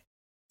by.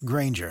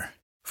 Grainger,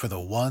 for the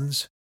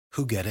ones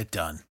who get it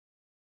done.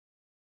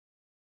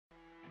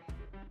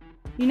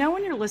 You know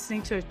when you're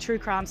listening to a true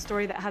crime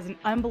story that has an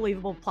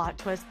unbelievable plot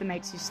twist that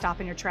makes you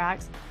stop in your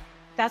tracks?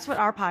 That's what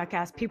our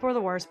podcast, People Are the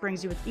Worst,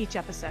 brings you with each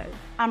episode.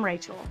 I'm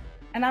Rachel.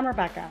 And I'm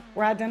Rebecca.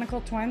 We're identical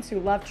twins who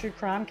love true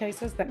crime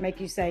cases that make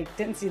you say,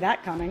 didn't see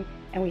that coming,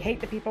 and we hate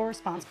the people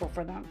responsible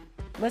for them.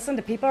 Listen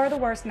to People Are the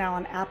Worst now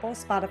on Apple,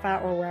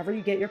 Spotify, or wherever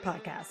you get your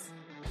podcasts.